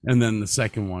 And then the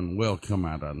second one will come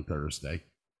out on Thursday.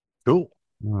 Cool.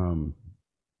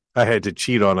 I had to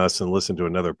cheat on us and listen to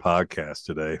another podcast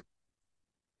today.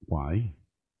 Why?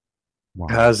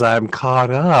 Because I'm caught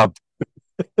up.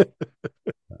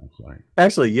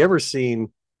 Actually, you ever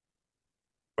seen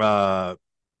was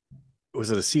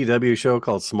it a CW show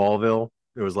called Smallville?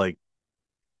 It was like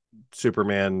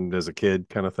Superman as a kid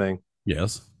kind of thing.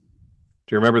 Yes.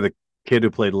 Do you remember the kid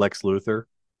who played Lex Luthor?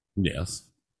 Yes.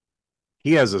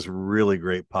 He has this really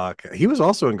great podcast. He was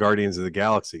also in Guardians of the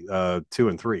Galaxy 2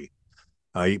 and 3.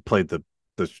 He played the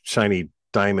shiny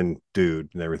diamond dude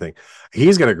and everything.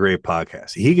 He's got a great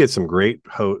podcast. He gets some great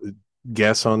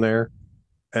guests on there,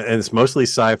 and it's mostly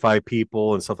sci-fi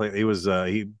people and stuff like that.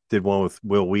 He did one with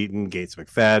Will Wheaton, Gates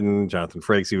McFadden, Jonathan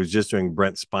Frakes. He was just doing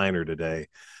Brent Spiner today.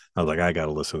 I was like, I got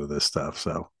to listen to this stuff.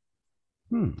 So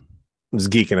I was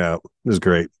geeking out. It was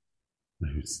great.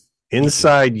 Nice.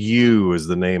 Inside You is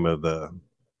the name of the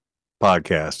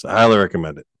podcast. I highly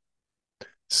recommend it.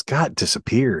 Scott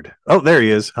disappeared. Oh, there he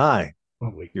is. Hi.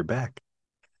 Oh, wait. You're back.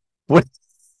 What?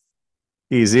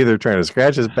 He's either trying to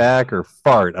scratch his back or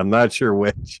fart. I'm not sure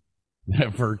which.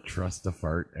 Never trust a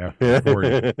fart after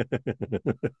 40.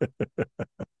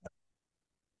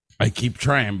 I keep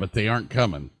trying, but they aren't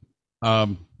coming.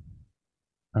 All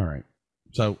right.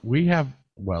 So we have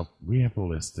a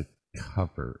list to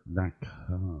cover.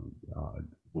 God.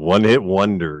 One hit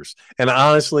wonders. And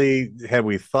honestly, had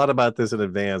we thought about this in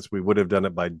advance, we would have done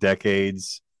it by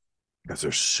decades because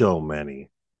there's so many.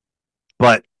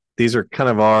 But these are kind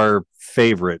of our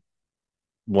favorite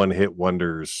one hit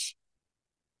wonders.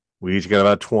 We each got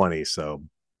about 20, so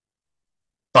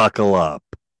buckle up.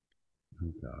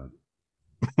 Oh God.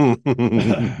 I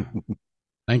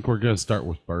think we're going to start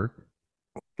with Burke.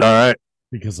 All right.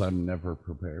 Because I'm never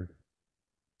prepared.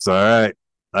 It's all right.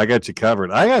 I got you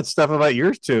covered. I got stuff about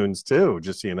your tunes too,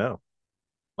 just so you know.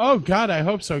 Oh God, I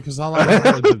hope so, because all I know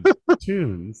are the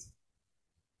tunes.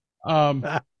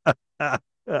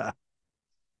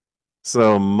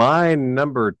 So my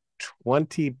number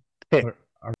 20 pick,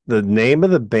 the name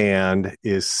of the band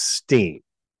is Steam.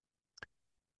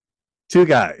 Two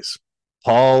guys,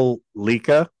 Paul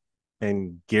Lica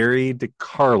and Gary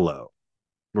DiCarlo,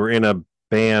 were in a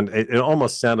band. It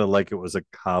almost sounded like it was a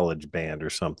college band or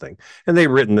something. And they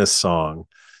written this song.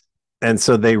 And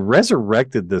so they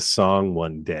resurrected this song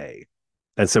one day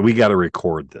and said, we got to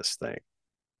record this thing.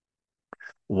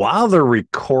 While they're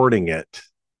recording it,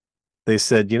 they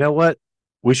said, you know what?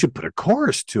 We should put a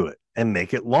chorus to it and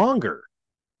make it longer.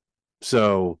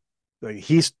 So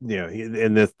he's,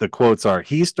 and the quotes are,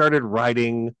 he started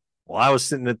writing while I was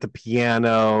sitting at the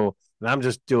piano and I'm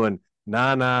just doing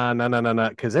na, na, na, na, na, na,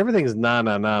 because everything's na,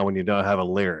 na, na when you don't have a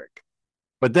lyric.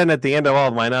 But then at the end of all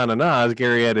of my na, na, na's,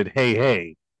 Gary added, hey,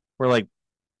 hey. We're like,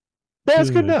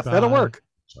 that's good enough. That'll work.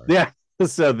 Sorry. Yeah.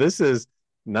 So this is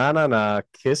Na Na Na,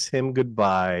 Kiss Him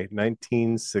Goodbye,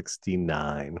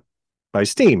 1969 by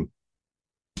Steam.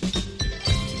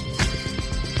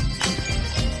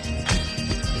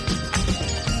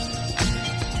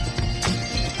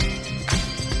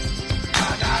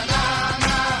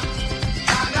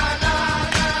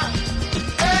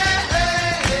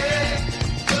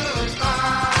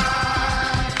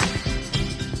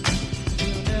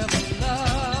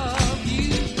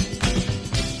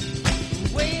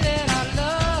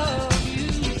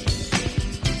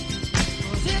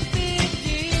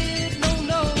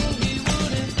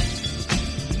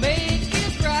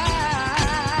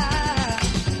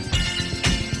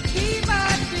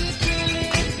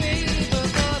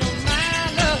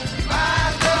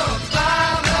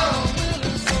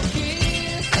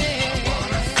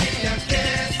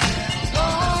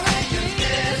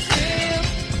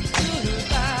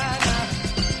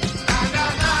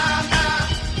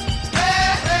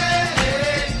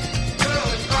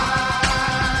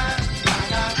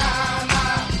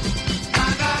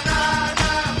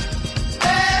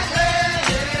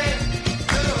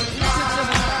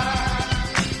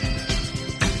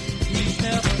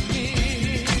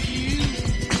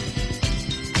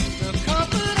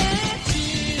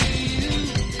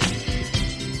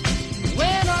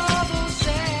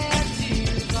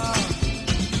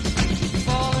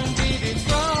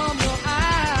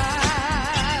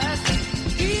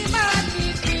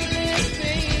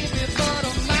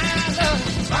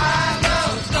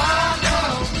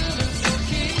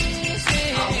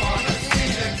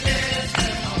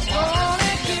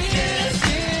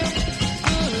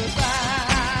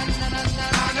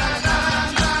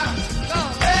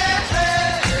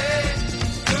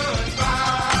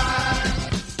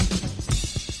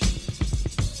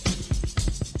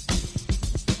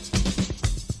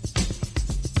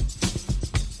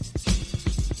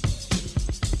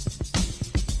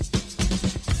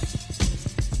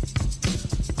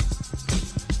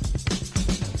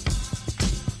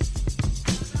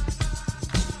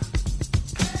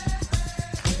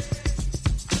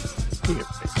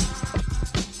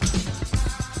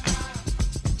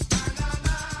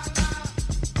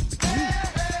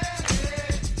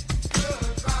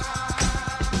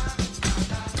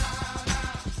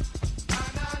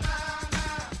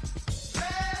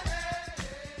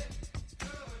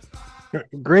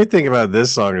 Great thing about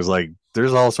this song is like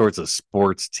there's all sorts of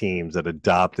sports teams that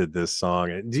adopted this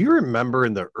song. Do you remember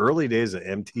in the early days of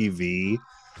MTV,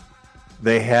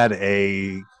 they had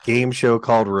a game show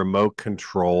called Remote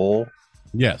Control?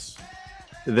 Yes.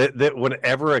 That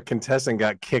whenever a contestant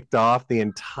got kicked off, the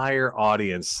entire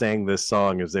audience sang this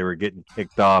song as they were getting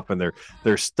kicked off, and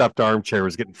their stuffed armchair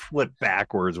was getting flipped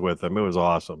backwards with them. It was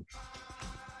awesome.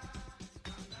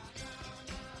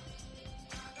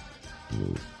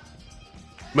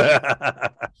 What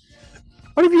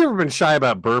have you ever been shy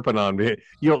about burping on me?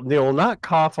 You'll not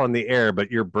cough on the air, but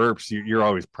your burps you're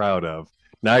always proud of.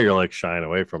 Now you're like shying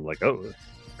away from, like, oh,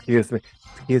 excuse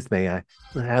me, I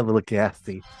had a little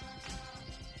gassy.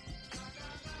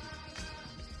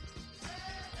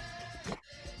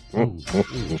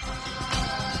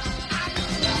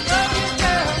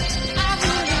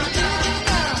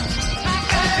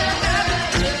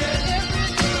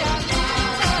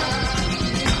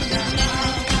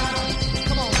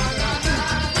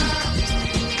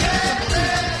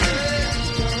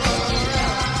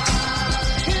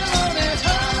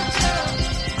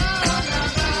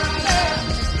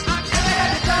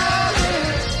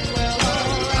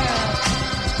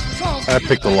 I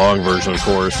picked the long version, of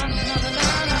course.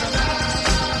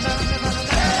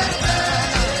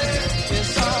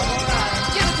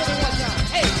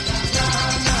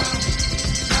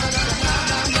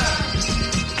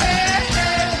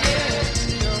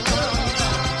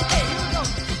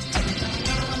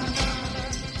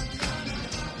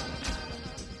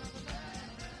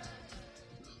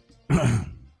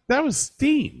 That was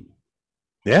Steam.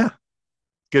 Yeah.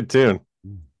 Good tune.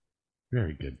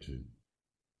 Very good tune.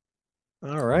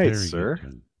 All right, Very sir. good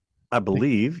tune. I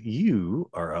believe you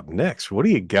are up next. What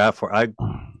do you got for I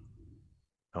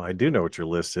do know what your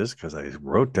list is because I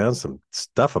wrote down some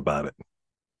stuff about it.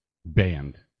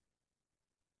 Band.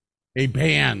 A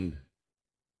band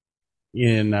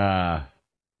in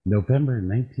November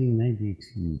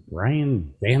 1992.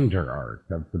 Brian Vander Ark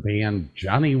of the band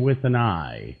Johnny with an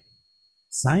Eye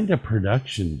signed a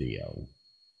production deal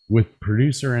with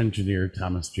producer-engineer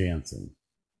Thomas Jansen,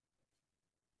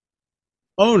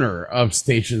 owner of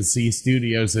Station C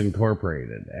Studios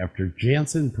Incorporated. After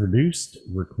Jansen produced,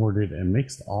 recorded, and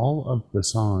mixed all of the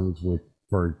songs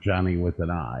for Johnny with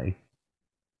an Eye,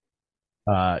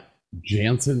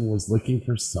 Jansen was looking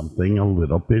for something a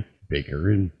little bit bigger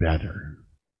and better.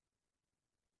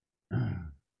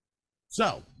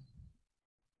 So,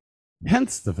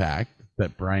 hence the fact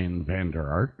that Brian Vander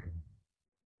Ark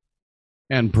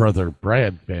and brother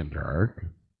Brad Vander Ark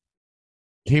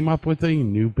came up with a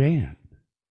new band.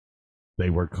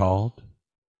 They were called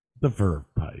the Verve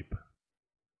Pipe.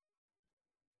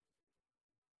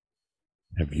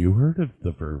 Have you heard of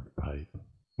the Verve Pipe?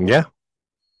 Yeah.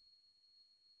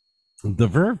 The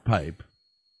Verve Pipe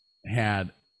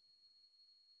had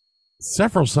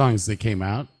several songs that came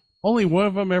out. Only one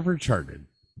of them ever charted.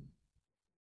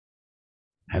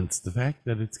 Hence the fact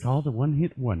that it's called a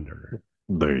one-hit wonder.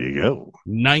 There you go.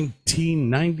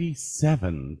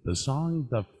 1997, the song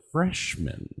The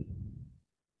Freshman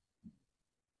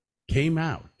came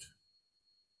out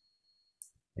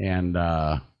and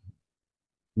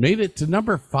made it to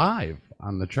number 5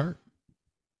 on the chart.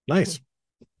 Nice.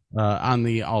 On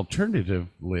the alternative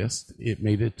list, it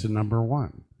made it to number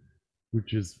 1,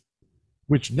 which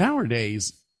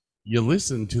nowadays you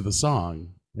listen to the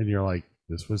song and you're like,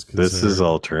 this is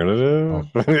alternative.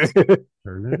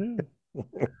 Alternative.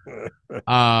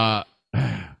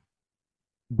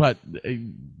 But a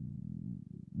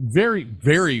very,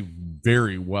 very,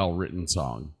 very well written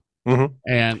song. Mm-hmm.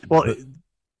 And well,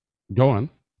 go on.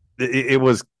 It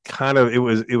was kind of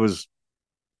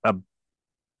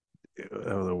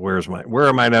where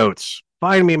are my notes?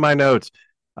 Find me my notes.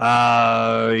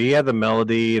 He had the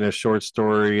melody in a short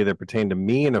story that pertained to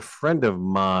me and a friend of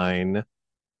mine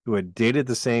who had dated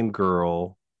the same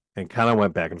girl and kind of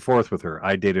went back and forth with her.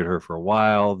 I dated her for a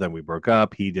while, then we broke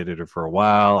up. He dated her for a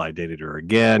while. I dated her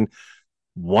again.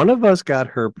 One of us got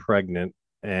her pregnant,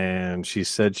 and she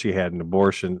said she had an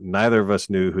abortion. Neither of us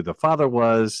knew who the father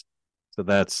was. So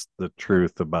that's the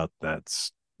truth about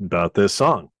this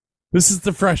song. This is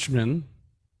The Freshman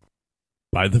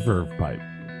by the Verve Pipe.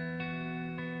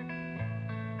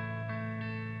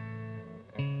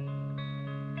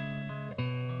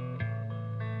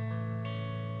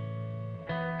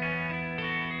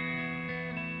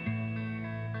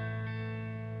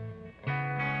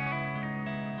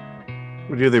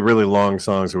 We do the really long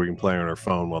songs that we can play on our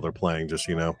phone while they're playing, just,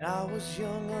 you know. I was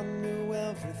young, I knew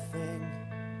everything.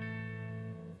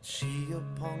 She a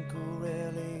punk who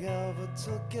rarely ever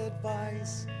took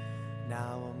advice.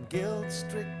 Now I'm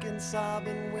guilt-stricken,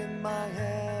 sobbing with my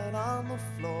head on the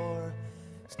floor,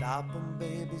 stopping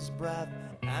baby's breath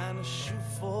and a shoe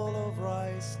full of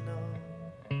rice. No,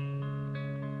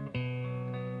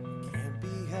 can't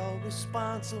be held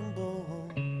responsible.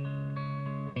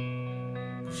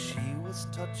 She was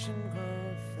touching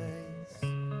her face.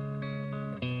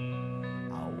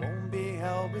 I won't be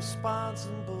held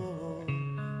responsible.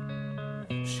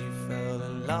 She fell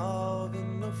in love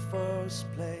in the first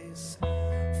place.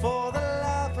 For the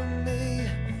life of me,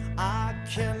 I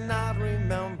cannot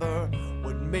remember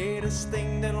what made us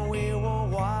think that we were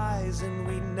wise and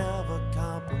we never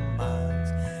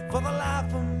compromised. For the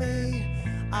life of me,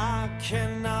 I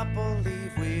cannot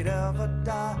believe we'd ever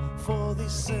die for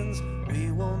these sins.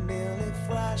 We were merely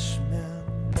freshmen.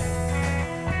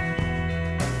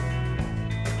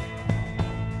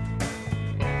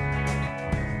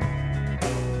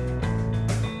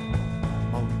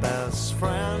 My best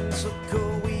friend took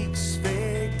a week's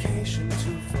vacation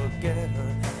to forget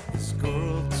her. His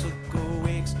girl took a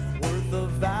week's worth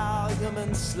of Valium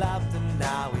and slapped him.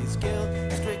 Now he's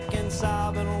guilt-stricken,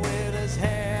 sobbing with his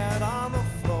head on the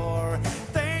floor.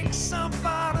 Thanks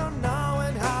about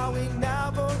knowing how he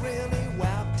never really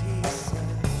wept, he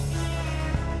said.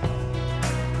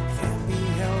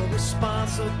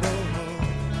 responsible.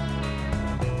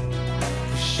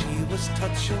 She was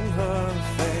touching her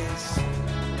face.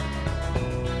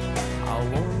 I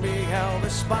won't be held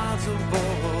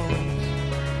responsible.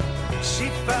 She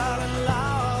fell in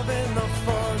love in the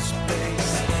first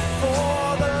place.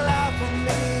 For the life of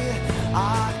me, I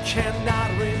cannot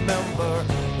remember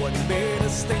what made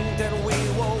us think that we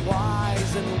were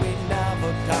wise and we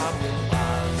never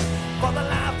compromised. For the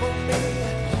life of me,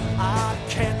 I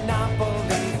cannot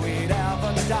believe we'd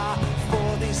ever die for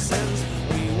these sins.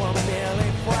 We were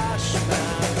merely freshmen.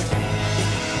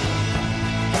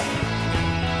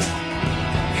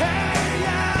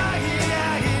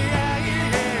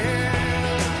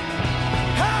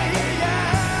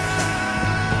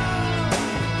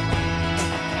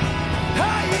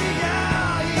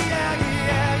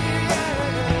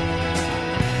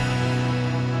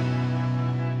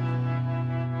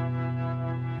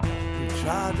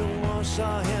 Tried to wash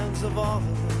our hands of all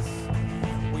of this.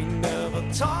 We never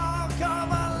talk of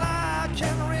our lack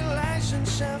in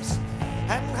relationships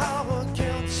and how we're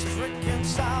guilt-stricken,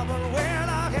 stubborn with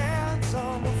our hands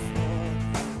on the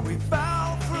floor. We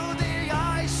fell through the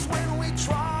ice when we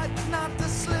tried not to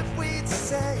slip, we'd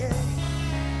say it.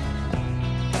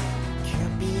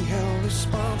 Can't be held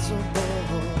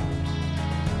responsible.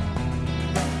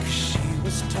 'Cause she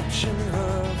was touching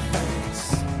her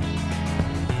face.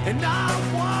 And I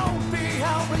won't be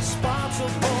held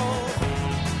responsible.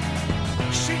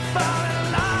 She fell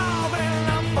in love in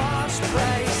the first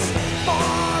place.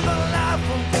 For the life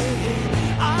of me,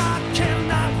 I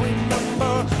cannot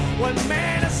remember what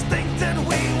made us think that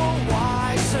we were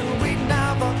wise and we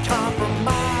never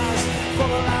compromised. For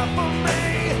the life of me,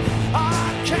 I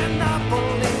cannot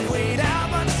believe we'd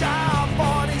ever die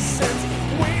for these sins.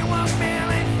 We were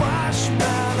merely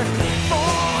freshmen.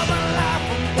 For the life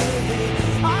of me,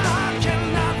 I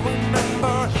cannot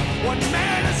remember what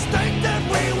made us think that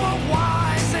we were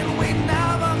wise and we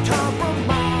never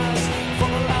compromised. For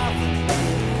the life of me,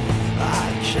 I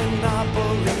cannot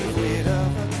believe we'd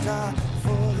ever die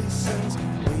for these sins.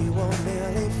 We were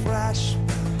merely freshmen.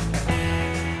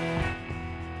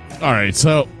 All right,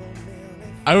 so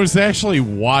I was actually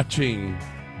watching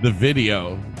the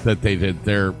video that they did,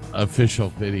 their official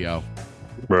video.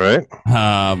 Right.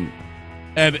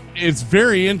 And it's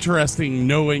very interesting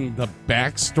knowing the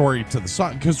backstory to the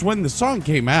song, because when the song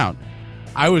came out,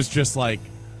 I was just like,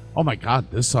 oh my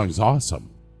God, this song's awesome.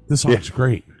 This song's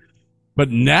great.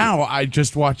 But now I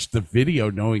just watched the video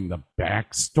knowing the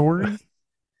backstory,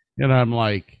 and I'm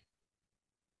like,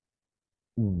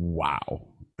 wow.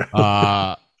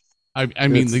 I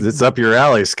mean, it's up your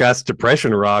alley. Scott's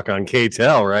depression rock on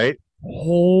KTEL, right?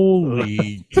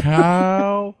 Holy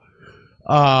cow.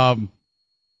 But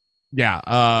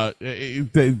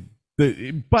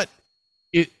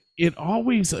it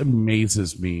always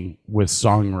amazes me with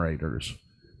songwriters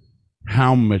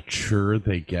how mature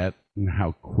they get and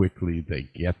how quickly they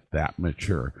get that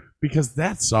mature. Because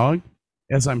that song,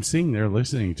 as I'm sitting there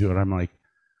listening to it, I'm like,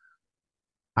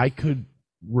 I could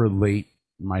relate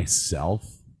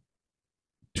myself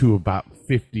to about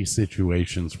 50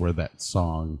 situations where that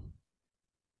song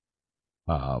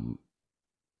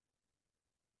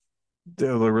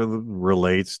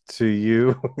relates to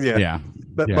you.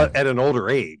 But at an older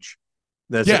age.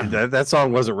 That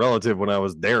song wasn't relative when I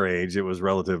was their age. It was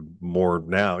relative more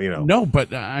now, No,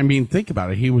 but I mean, think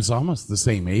about it. He was almost the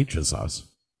same age as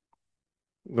us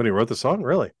when he wrote the song.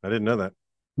 Really? I didn't know that.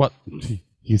 Well,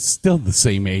 he's still the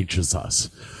same age as us.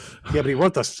 Yeah, but he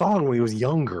wrote the song when he was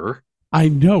younger. I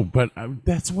know, but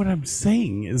that's what I'm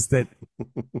saying is that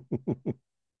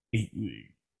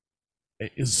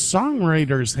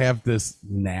songwriters have this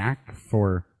knack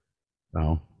for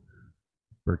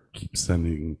keep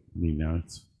sending me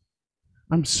notes.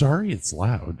 I'm sorry it's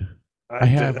loud.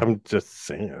 I'm just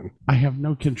saying. I have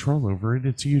no control over it.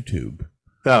 It's YouTube.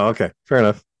 Oh, okay. Fair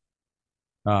enough.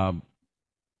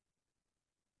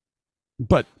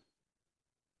 But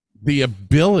the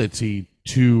ability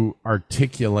to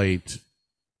articulate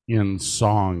in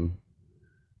song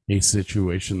a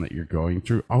situation that you're going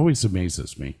through always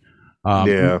amazes me.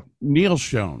 Neil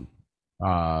Schon,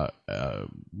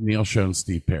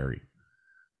 Steve Perry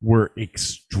were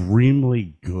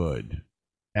extremely good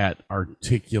at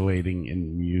articulating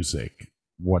in music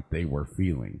what they were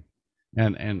feeling.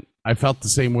 And I felt the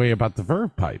same way about the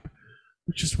Verve Pipe,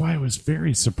 which is why I was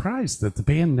very surprised that the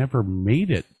band never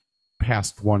made it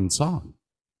past one song.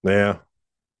 Yeah.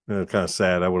 Kind of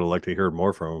sad. I would have liked to hear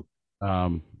more from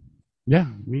him. Yeah,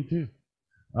 me too.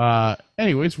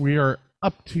 Anyways, we are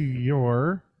up to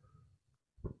your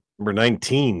number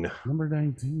 19. Number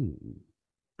 19.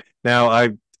 Now,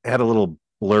 I had a little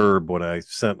blurb when I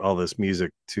sent all this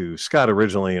music to Scott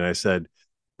originally, and I said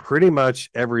pretty much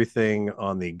everything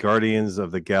on the Guardians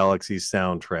of the Galaxy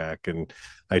soundtrack. And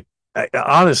I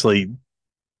honestly,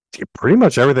 pretty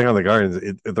much everything on the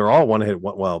Guardians, they're all one hit.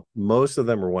 Well, most of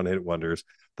them are one hit wonders.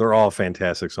 They're all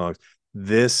fantastic songs.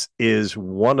 This is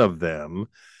one of them.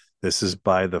 This is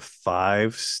by the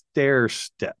 5 Stair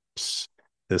Steps.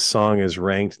 This song is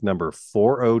ranked number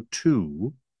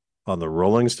 402 on the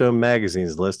Rolling Stone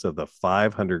magazine's list of the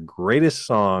 500 greatest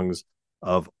songs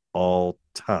of all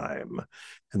time.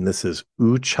 And this is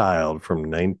Ooh Child from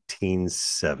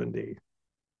 1970.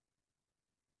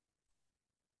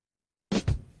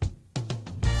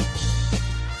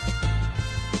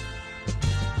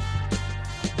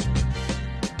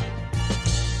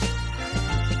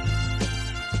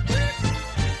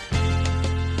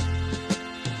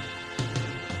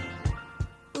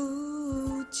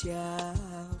 Ooh,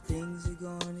 child, things are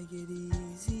gonna get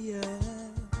easier.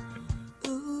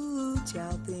 Ooh,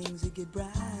 child, things will get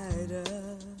brighter.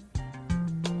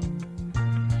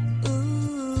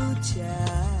 Ooh,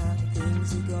 child,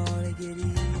 things are gonna get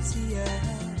easier.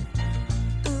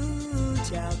 Ooh,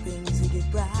 child, things will get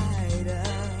brighter.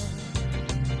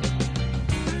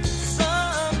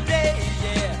 Someday,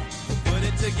 yeah, we'll put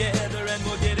it together and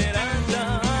we'll get it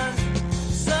undone.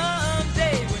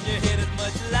 Someday when your head is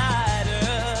much lighter.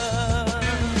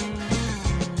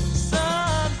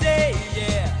 Someday,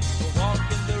 yeah, we'll walk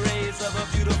in the rays of a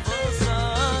beautiful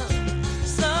sun.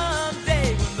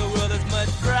 Someday when the world is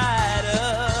much brighter.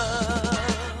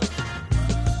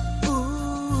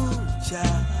 Ooh,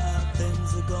 child, things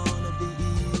are gonna be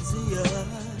easier.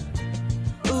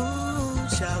 Ooh,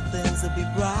 child, things will be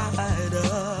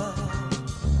brighter.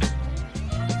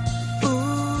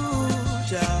 Ooh,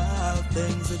 child,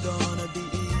 things are gonna be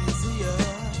easier.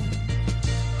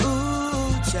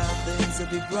 Ooh, child, things will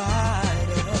be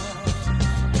brighter.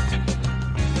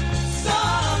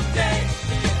 Someday,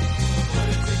 yeah, we'll put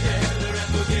it together and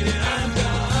we'll get it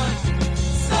undone.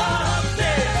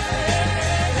 Someday,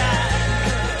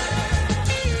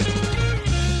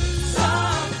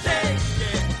 someday,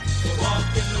 yeah, we'll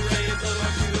walk in the rays of a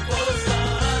beautiful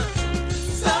sun.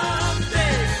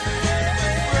 Someday,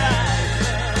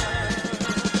 brighter.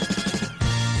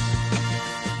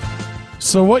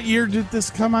 So what year did this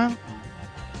come out?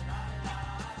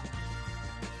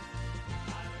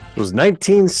 It was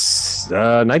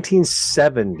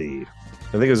 1970. I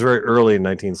think it was very early in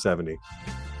 1970.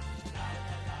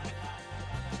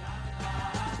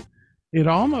 It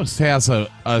almost has a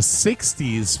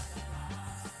 60s,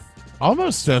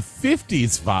 almost a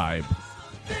 50s vibe.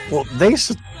 Well,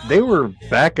 they were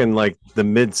back in like the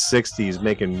mid 60s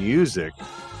making music.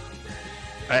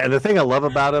 And the thing I love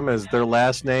about them is their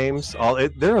last names.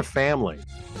 They're a family.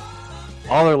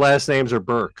 All their last names are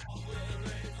Burke.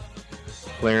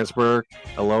 Clarence Burke,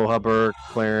 Aloha Burke,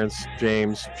 Clarence,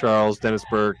 James, Charles, Dennis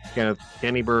Burke,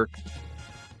 Kenny Burke.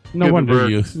 No Cuban wonder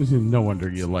Burke. no wonder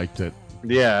you liked it.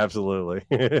 Yeah, absolutely.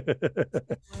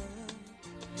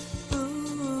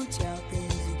 Ooh, child,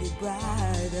 things will get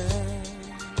brighter.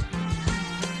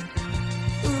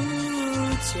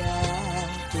 Ooh, child,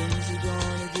 things are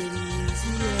gonna get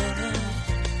easier.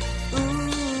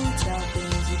 Ooh, child,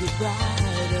 things will get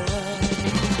brighter.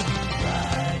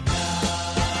 Right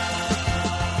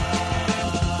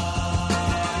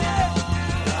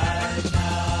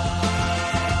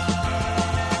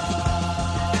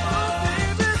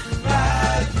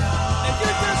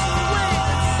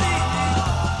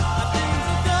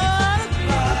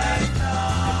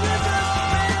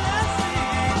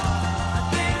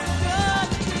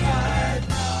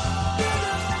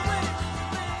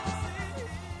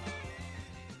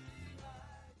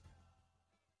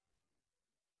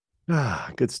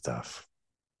Good stuff.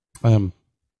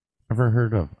 Ever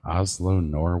heard of Oslo,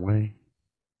 Norway?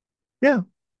 Yeah.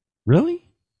 Really?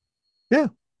 Yeah.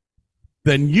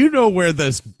 Then you know where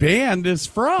this band is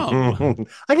from.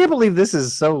 I can't believe this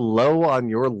is so low on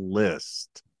your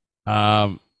list.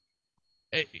 It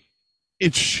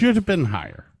should have been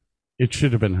higher. It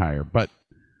should have been higher. But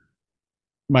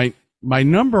my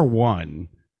number one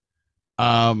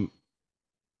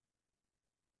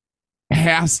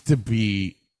has to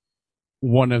be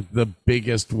one of the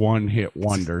biggest one-hit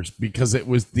wonders because it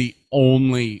was the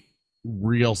only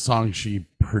real song she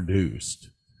produced.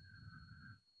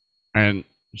 And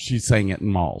she sang it in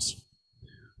malls.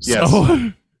 Yes.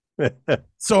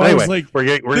 So Anyway, I was like, we're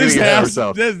gonna get ahead of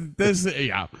ourselves.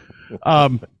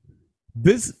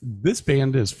 This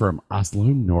band is from Oslo,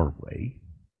 Norway.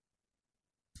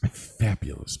 A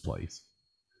fabulous place.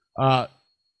 The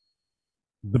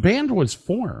band was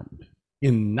formed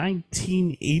in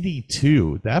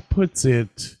 1982. That puts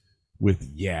it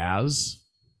with Yaz.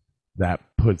 That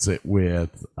puts it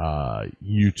with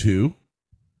U2.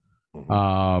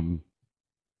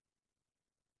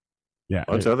 Yeah,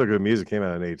 bunch of other good music came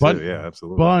out in '82. Yeah,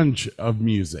 absolutely. Bunch of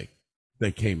music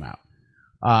that came out.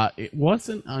 It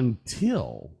wasn't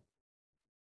until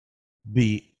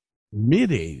the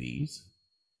mid '80s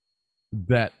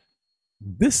that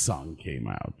this song came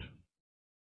out.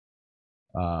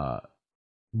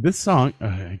 This song,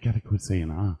 I gotta quit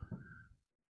saying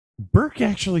Burke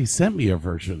actually sent me a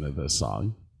version of this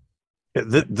song.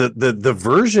 The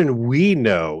version we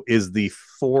know is the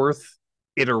fourth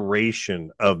iteration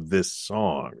of this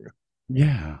song.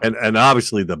 Yeah. And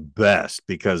obviously the best,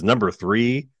 because number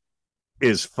 3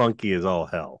 is funky as all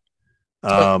hell.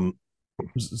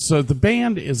 So the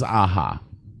band is Aha.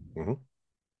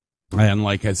 Mm-hmm. And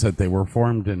like I said, they were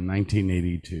formed in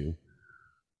 1982.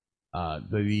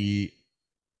 The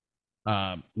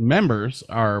members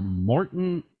are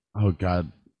Morten. Oh God,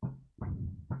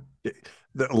 a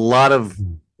lot of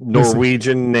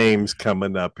Norwegian names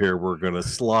coming up here. We're going to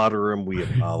slaughter them. We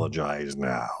apologize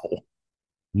now.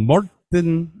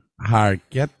 Morten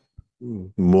Harket.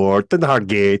 Morten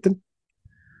Harket.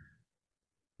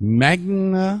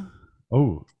 Magna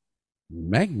van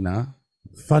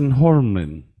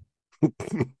Hormen.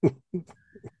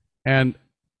 And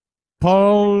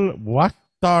Paul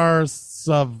Wachter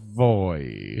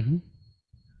Savoy.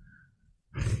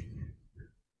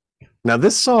 Now,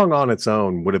 this song on its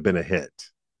own would have been a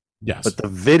hit. Yes. But the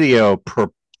video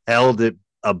propelled it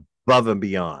above and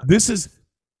beyond. This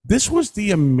was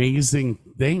the amazing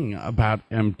thing about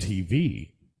MTV,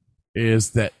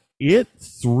 is that it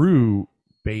threw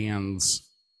bands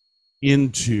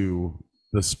into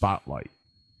the spotlight.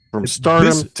 From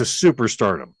stardom to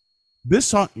superstardom. This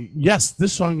song, yes,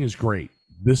 this song is great.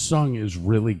 This song is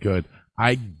really good.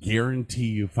 I guarantee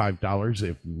you $5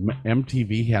 if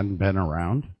MTV hadn't been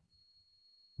around,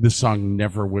 this song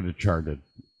never would have charted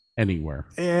anywhere.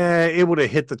 It would have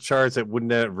hit the charts. It would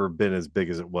never have been as big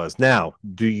as it was. Now,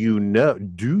 do you know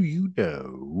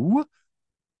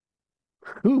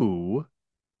who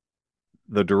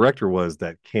the director was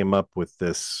that came up with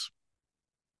this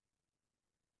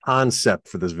concept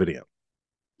for this video?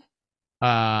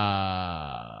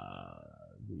 I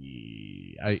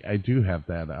do have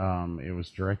that. It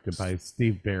was directed by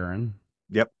Steve Barron.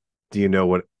 Yep. Do you know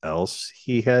what else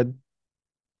he had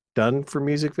done for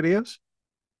music videos?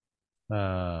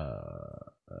 I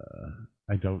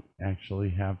don't actually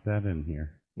have that in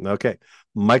here. Okay.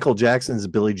 Michael Jackson's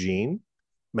Billie Jean,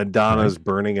 Madonna's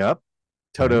Burning Up,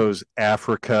 Toto's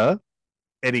Africa,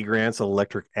 Eddie Grant's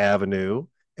Electric Avenue,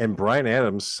 and Bryan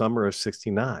Adams' Summer of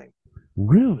 '69.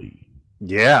 Really?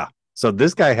 Yeah. So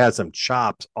this guy had some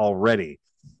chops already.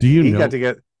 Do you know? He got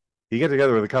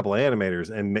together with a couple of animators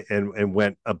and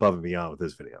went above and beyond with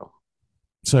this video.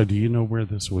 So do you know where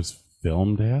this was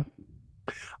filmed at?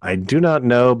 I do not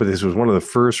know, but this was one of the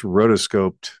first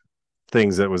rotoscoped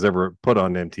things that was ever put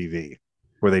on MTV,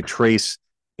 where they trace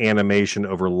animation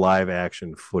over live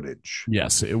action footage.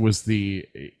 Yes, it was the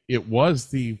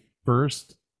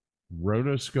first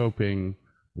rotoscoping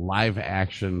live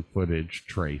action footage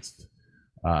traced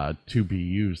to be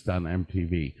used on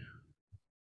MTV.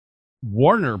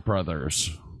 Warner Brothers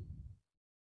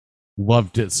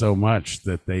loved it so much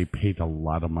that they paid a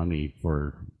lot of money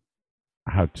for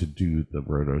how to do the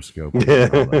rotoscope.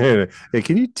 Hey,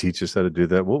 can you teach us how to do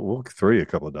that? We'll throw you a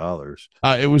couple of dollars.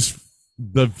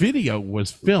 The video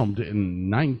was filmed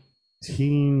in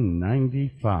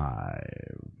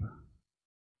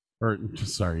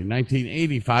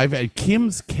 1985 at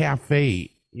Kim's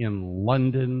Cafe in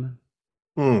London,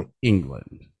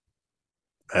 England.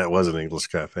 It was an English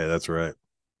cafe. That's right.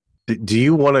 Do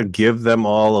you want to give them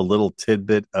all a little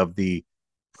tidbit of the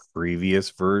previous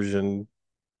version?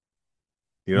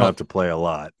 You don't have to play a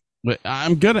lot. But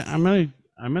I'm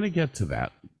gonna get to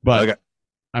that. But okay.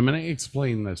 I'm gonna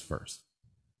explain this first.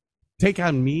 Take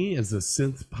On Me is a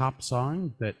synth pop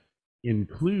song that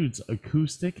includes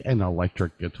acoustic and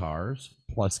electric guitars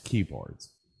plus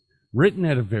keyboards, written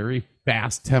at a very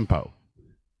fast tempo.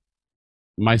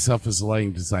 Myself as a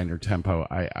lighting designer, tempo,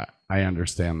 I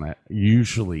understand that.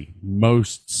 Usually,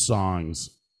 most songs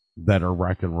that are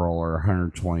rock and roll are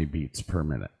 120 beats per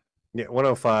minute. Yeah,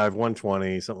 105,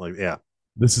 120, something like that. Yeah.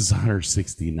 This is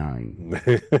 169.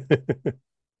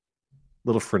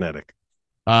 Little frenetic.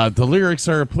 The lyrics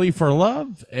are a plea for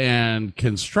love and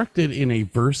constructed in a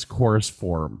verse-chorus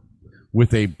form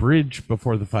with a bridge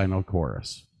before the final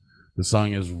chorus. The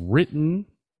song is written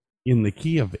in the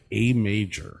key of A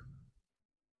major.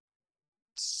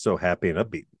 So happy and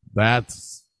upbeat.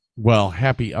 That's, well,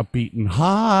 happy, upbeat, and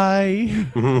high.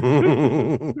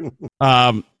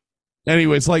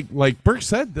 anyways, like Burke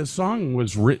said, the song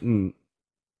was written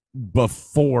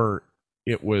before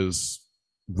it was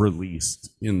released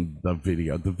in the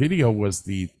video. The video was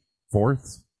the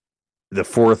fourth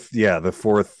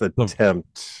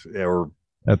attempt or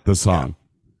at the song. Yeah.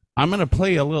 I'm going to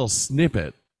play a little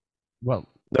snippet. Well,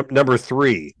 number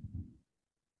 3.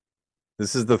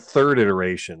 This is the third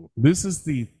iteration. This is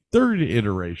the third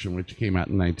iteration, which came out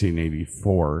in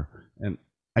 1984. And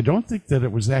I don't think that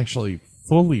it was actually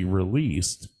fully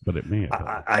released, but it may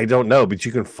have. I don't know, but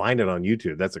you can find it on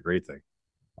YouTube. That's a great thing.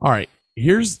 All right.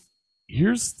 Here's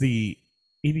the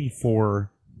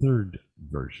 84 third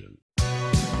version.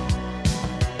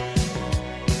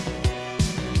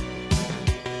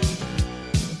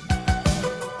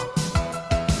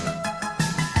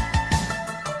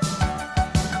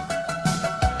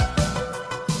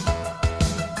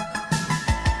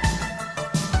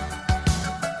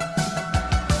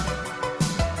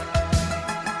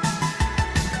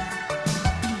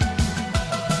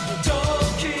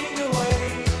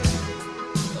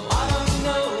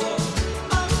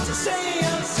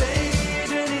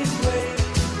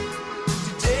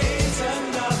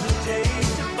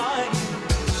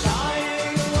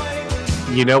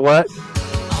 You know what?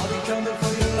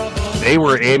 They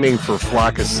were aiming for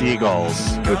Flock of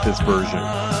Seagulls with this version.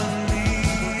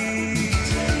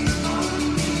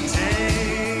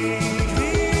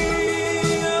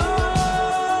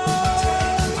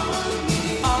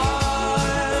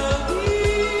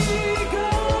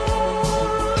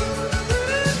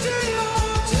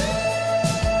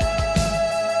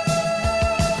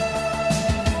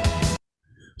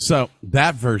 So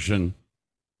that version,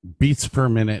 beats per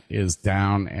minute, is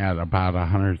down at about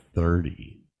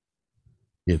 130.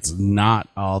 It's not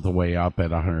all the way up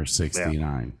at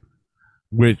 169,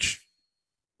 which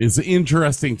is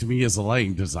interesting to me as a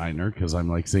lighting designer, because I'm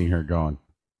like sitting here going,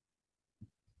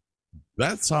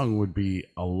 that song would be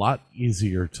a lot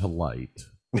easier to light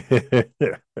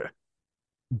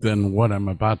than what I'm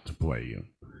about to play you.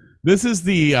 This is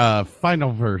the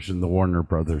final version, the Warner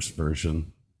Brothers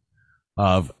version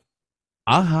of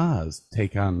Aha's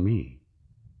Take on Me.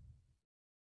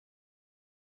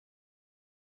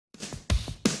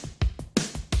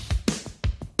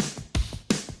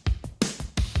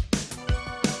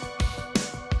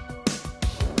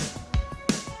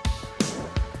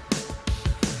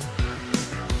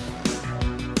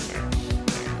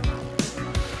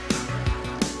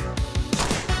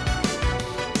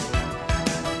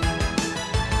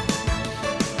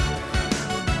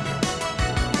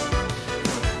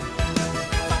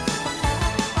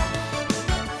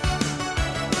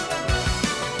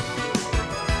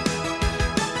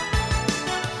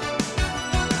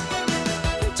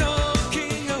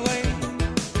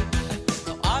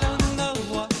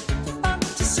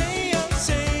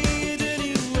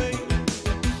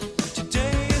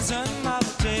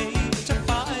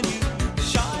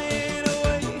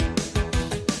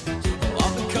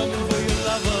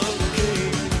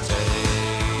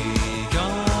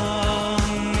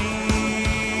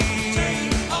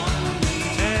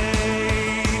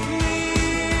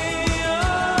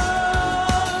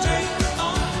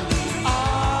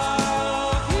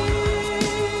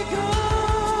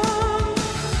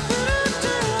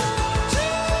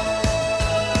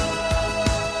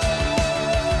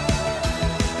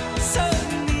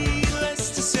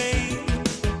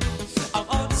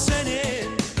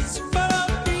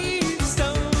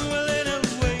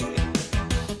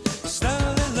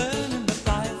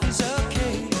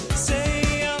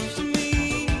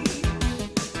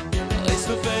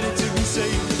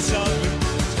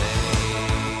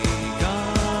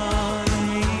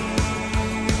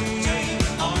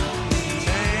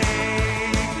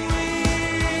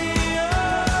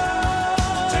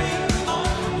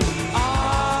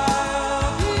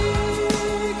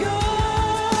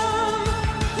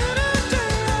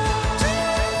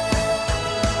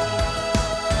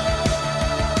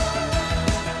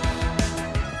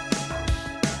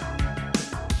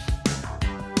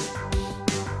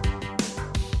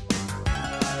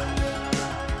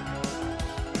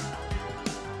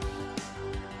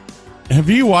 Have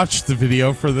you watched the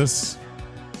video for this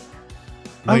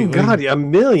lately? Oh God, a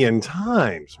million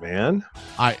times, man.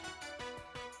 I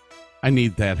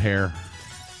need that hair.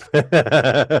 No,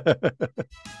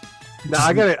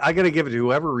 I gotta give it to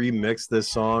whoever remixed this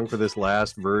song for this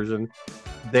last version.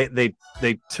 They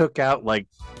took out like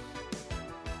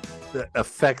the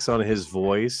effects on his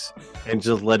voice and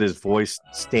just let his voice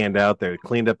stand out there.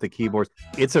 Cleaned up the keyboards.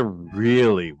 It's a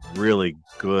really, really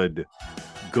good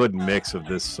mix of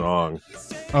this song.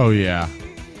 Oh yeah.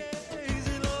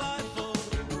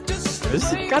 This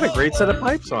has got a great set of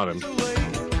pipes on him.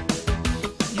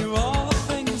 You're all the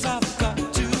things I've got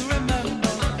to remember.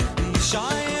 Be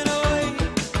shying away.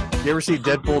 You ever see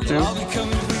Deadpool 2? I'll be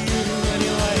coming for you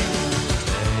anyway.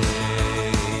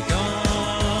 Take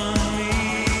on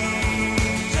me.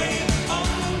 Take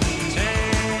on me.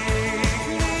 Take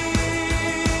me.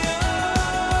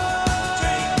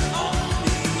 Take on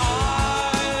me. I'll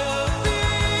be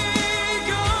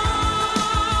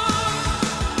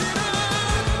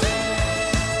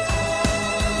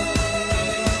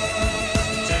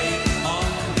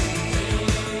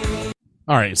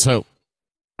All right, so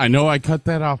I know I cut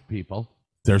that off, people.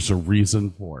 There's a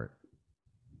reason for it.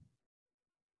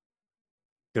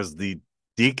 Because the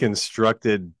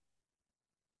deconstructed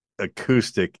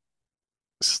acoustic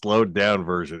slowed down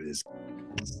version is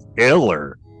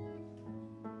killer.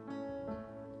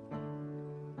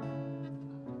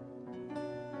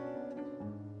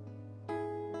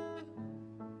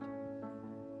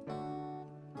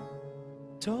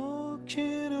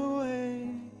 talking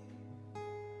away.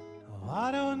 Oh,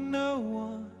 I don't know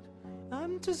what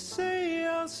I'm to say,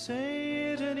 I'll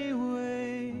say it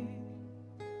anyway.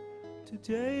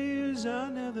 Today is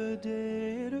another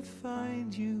day to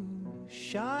find you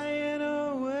shying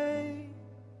away.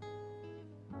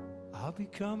 I'll be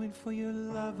coming for your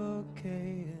love,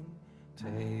 okay, and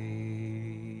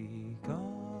take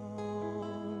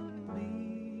on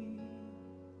me.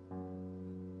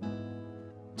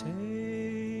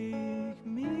 Take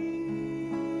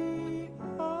me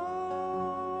on.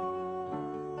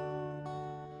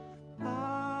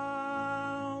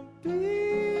 I'll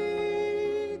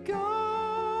be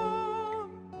gone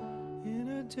in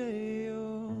a day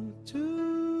or two.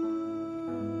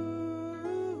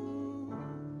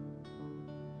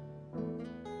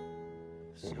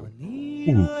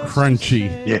 Ooh, crunchy.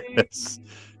 Yes.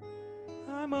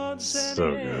 I'm on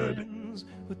So good. ends,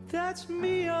 but that's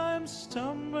me, I'm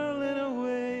stumbling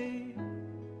away.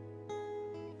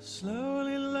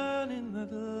 Slowly learning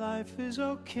that life is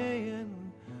okay,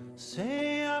 and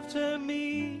say after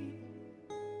me,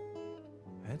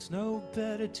 it's no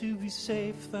better to be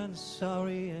safe than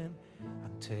sorry, and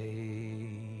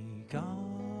take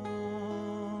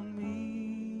on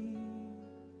me.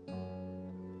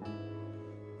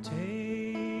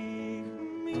 Take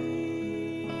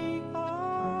me on.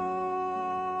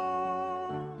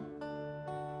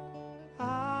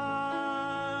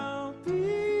 I'll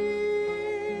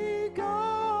be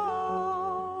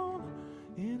gone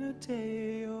in a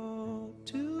day or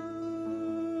two.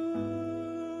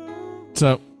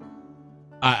 So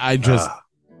I just,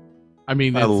 I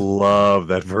mean, I love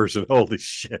that version. Holy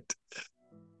shit.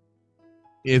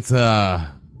 it's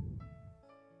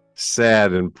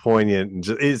sad and poignant, and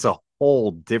just, it's a whole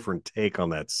different take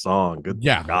on that song. Good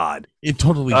God. It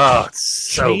totally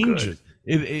it's so changes.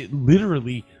 It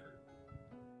literally,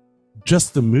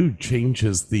 just the mood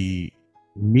changes the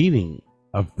meaning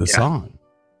of the song.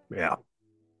 Yeah.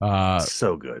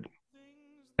 So good.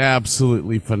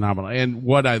 Absolutely phenomenal. And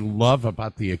what I love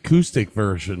about the acoustic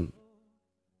version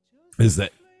is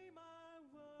that,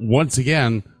 once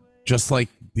again, just like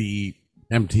the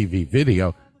MTV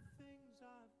video,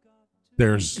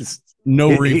 there's no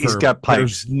reverb. He's got pipes.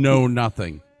 There's no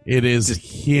nothing. It is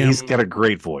him. He's got a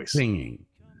great voice. Singing.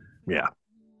 Yeah.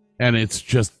 And it's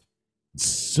just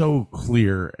so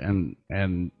clear and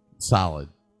solid.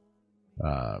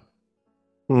 Hang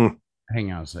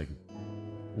on a second.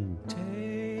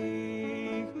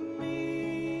 Take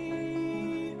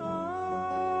me on.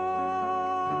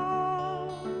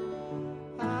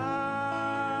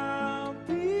 I'll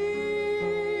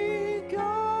be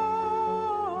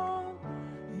gone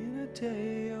in a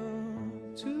day or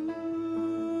two.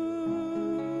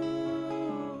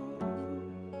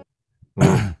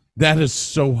 That is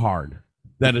so hard.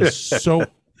 That is so.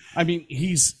 I mean,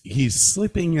 he's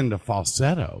slipping into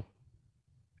falsetto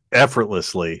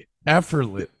effortlessly. Yeah.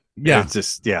 It's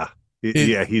just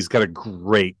he's got a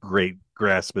great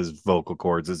grasp of his vocal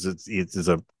cords. It's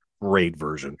a great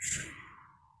version.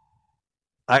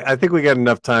 I think we got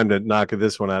enough time to knock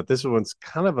this one out. This one's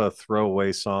kind of a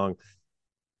throwaway song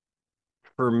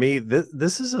for me.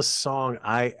 This is a song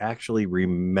I actually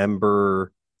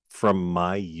remember from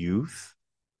my youth,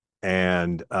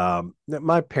 and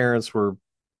my parents were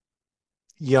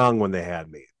young when they had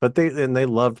me, but they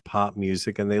loved pop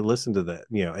music, and they listened to that,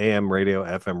 AM radio,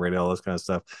 FM radio, all this kind of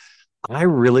stuff. I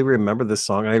really remember this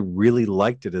song. I really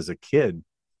liked it as a kid.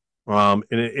 And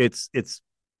it's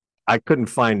I couldn't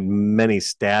find many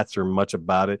stats or much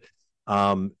about it.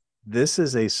 This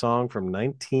is a song from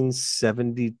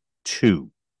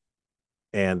 1972,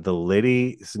 and the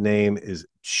lady's name is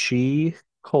Chi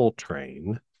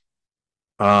Coltrane.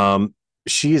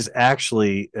 She is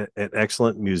actually an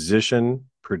excellent musician.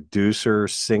 producer,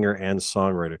 singer, and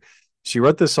songwriter. She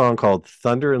wrote this song called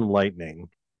Thunder and Lightning.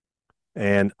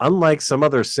 And unlike some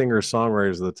other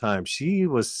singer-songwriters of the time, she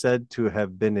was said to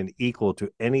have been an equal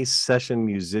to any session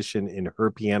musician in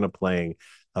her piano playing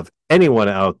of anyone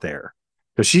out there.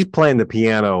 Because she's playing the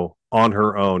piano on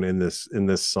her own in this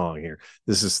song here.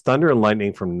 This is Thunder and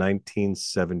Lightning from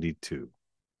 1972.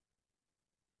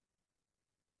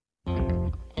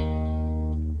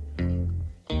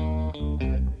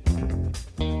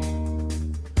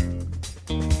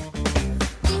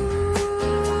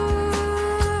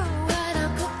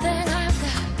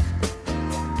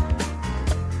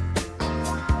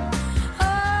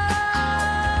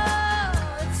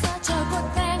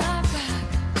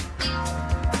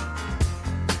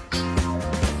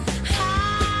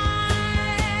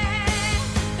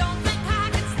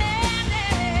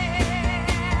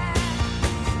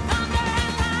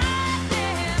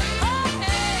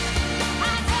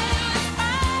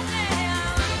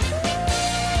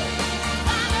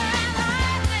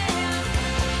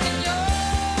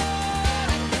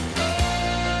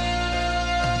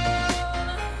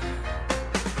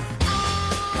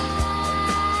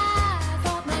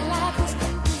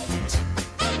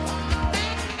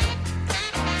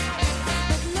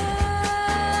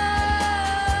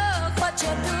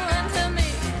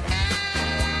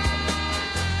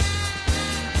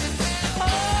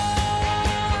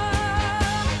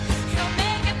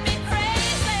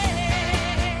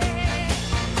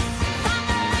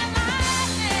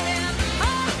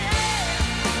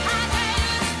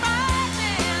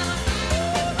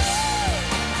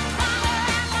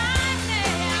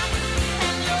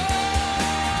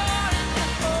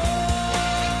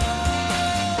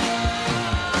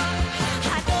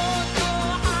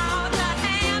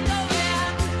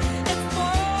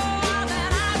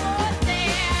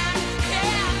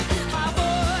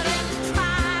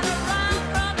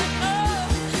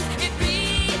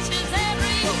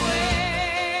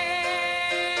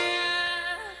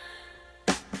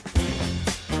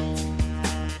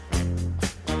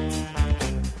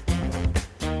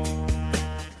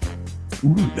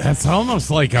 Ooh, that's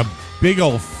almost like a big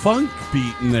old funk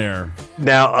beat in there.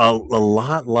 Now, a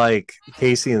lot like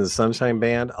Casey and the Sunshine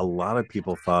Band, a lot of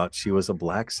people thought she was a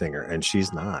black singer, and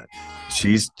she's not.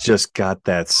 She's just got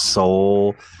that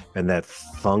soul and that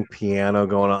funk piano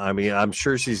going on. I mean, I'm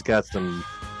sure she's got some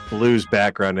blues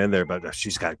background in there, but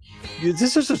she's got,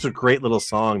 this is just a great little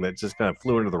song that just kind of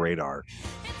flew under the radar.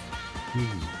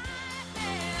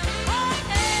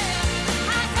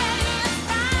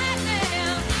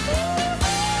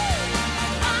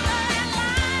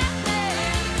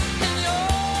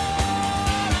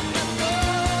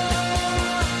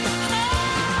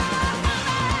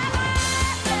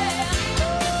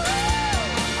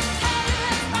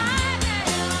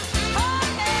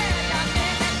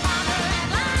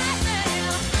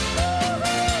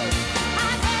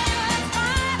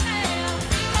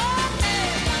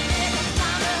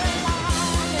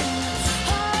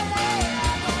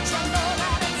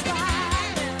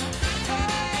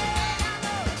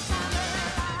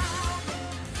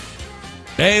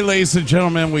 Hey, ladies and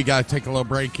gentlemen, we got to take a little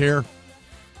break here.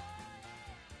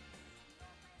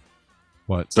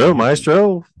 What? So,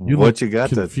 Maestro, You what look you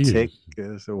got confused. to take?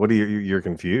 So what are you're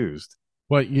confused?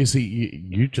 Well, you see,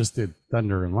 you just did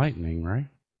Thunder and Lightning, right?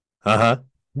 Uh-huh.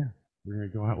 Yeah, we're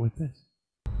going to go out with this.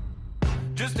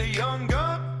 Just a young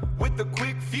gun with a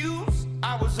quick fuse.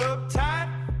 I was uptight,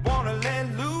 wanna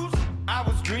let loose. I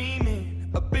was dreaming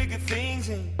of bigger things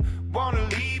and wanna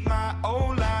leave my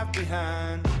old life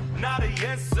behind. Not a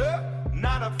yes sir,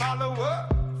 not a follower.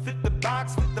 Fit the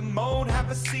box, fit the mold, have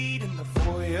a seat in the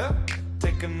foyer.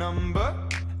 Take a number.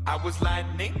 I was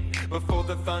lightning before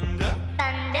the thunder.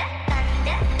 Thunder,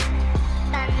 thunder,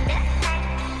 thunder,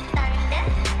 thunder, thunder,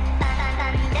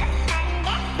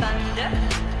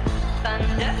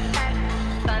 thunder,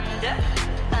 thunder,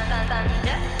 thunder,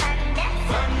 thunder,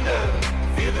 Thunder,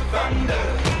 feel the thunder.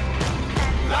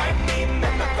 Lightning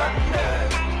and the thunder.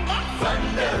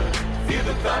 Thunder, feel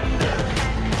the thunder.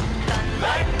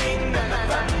 Lightning and the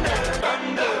thunder.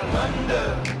 Thunder, thunder.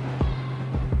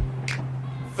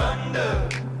 Thunder.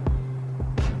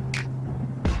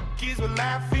 Kids were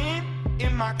laughing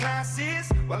in my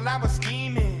classes while I was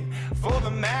scheming for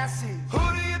the masses. Who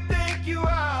do you think you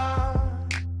are?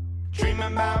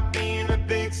 Dreaming about being a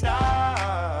big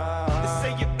star. They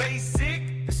say you're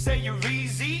basic, they say you're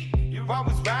easy. You're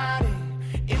always riding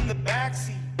in the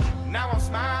backseat. Now I'm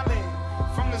smiling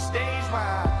from the stage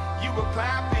while you were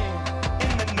clapping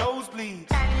in the nosebleeds.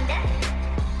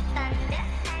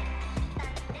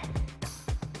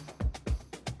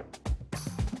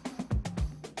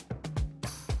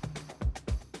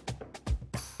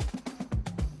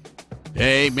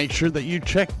 Hey, make sure that you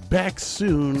check back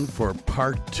soon for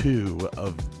part 2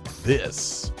 of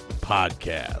this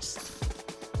podcast.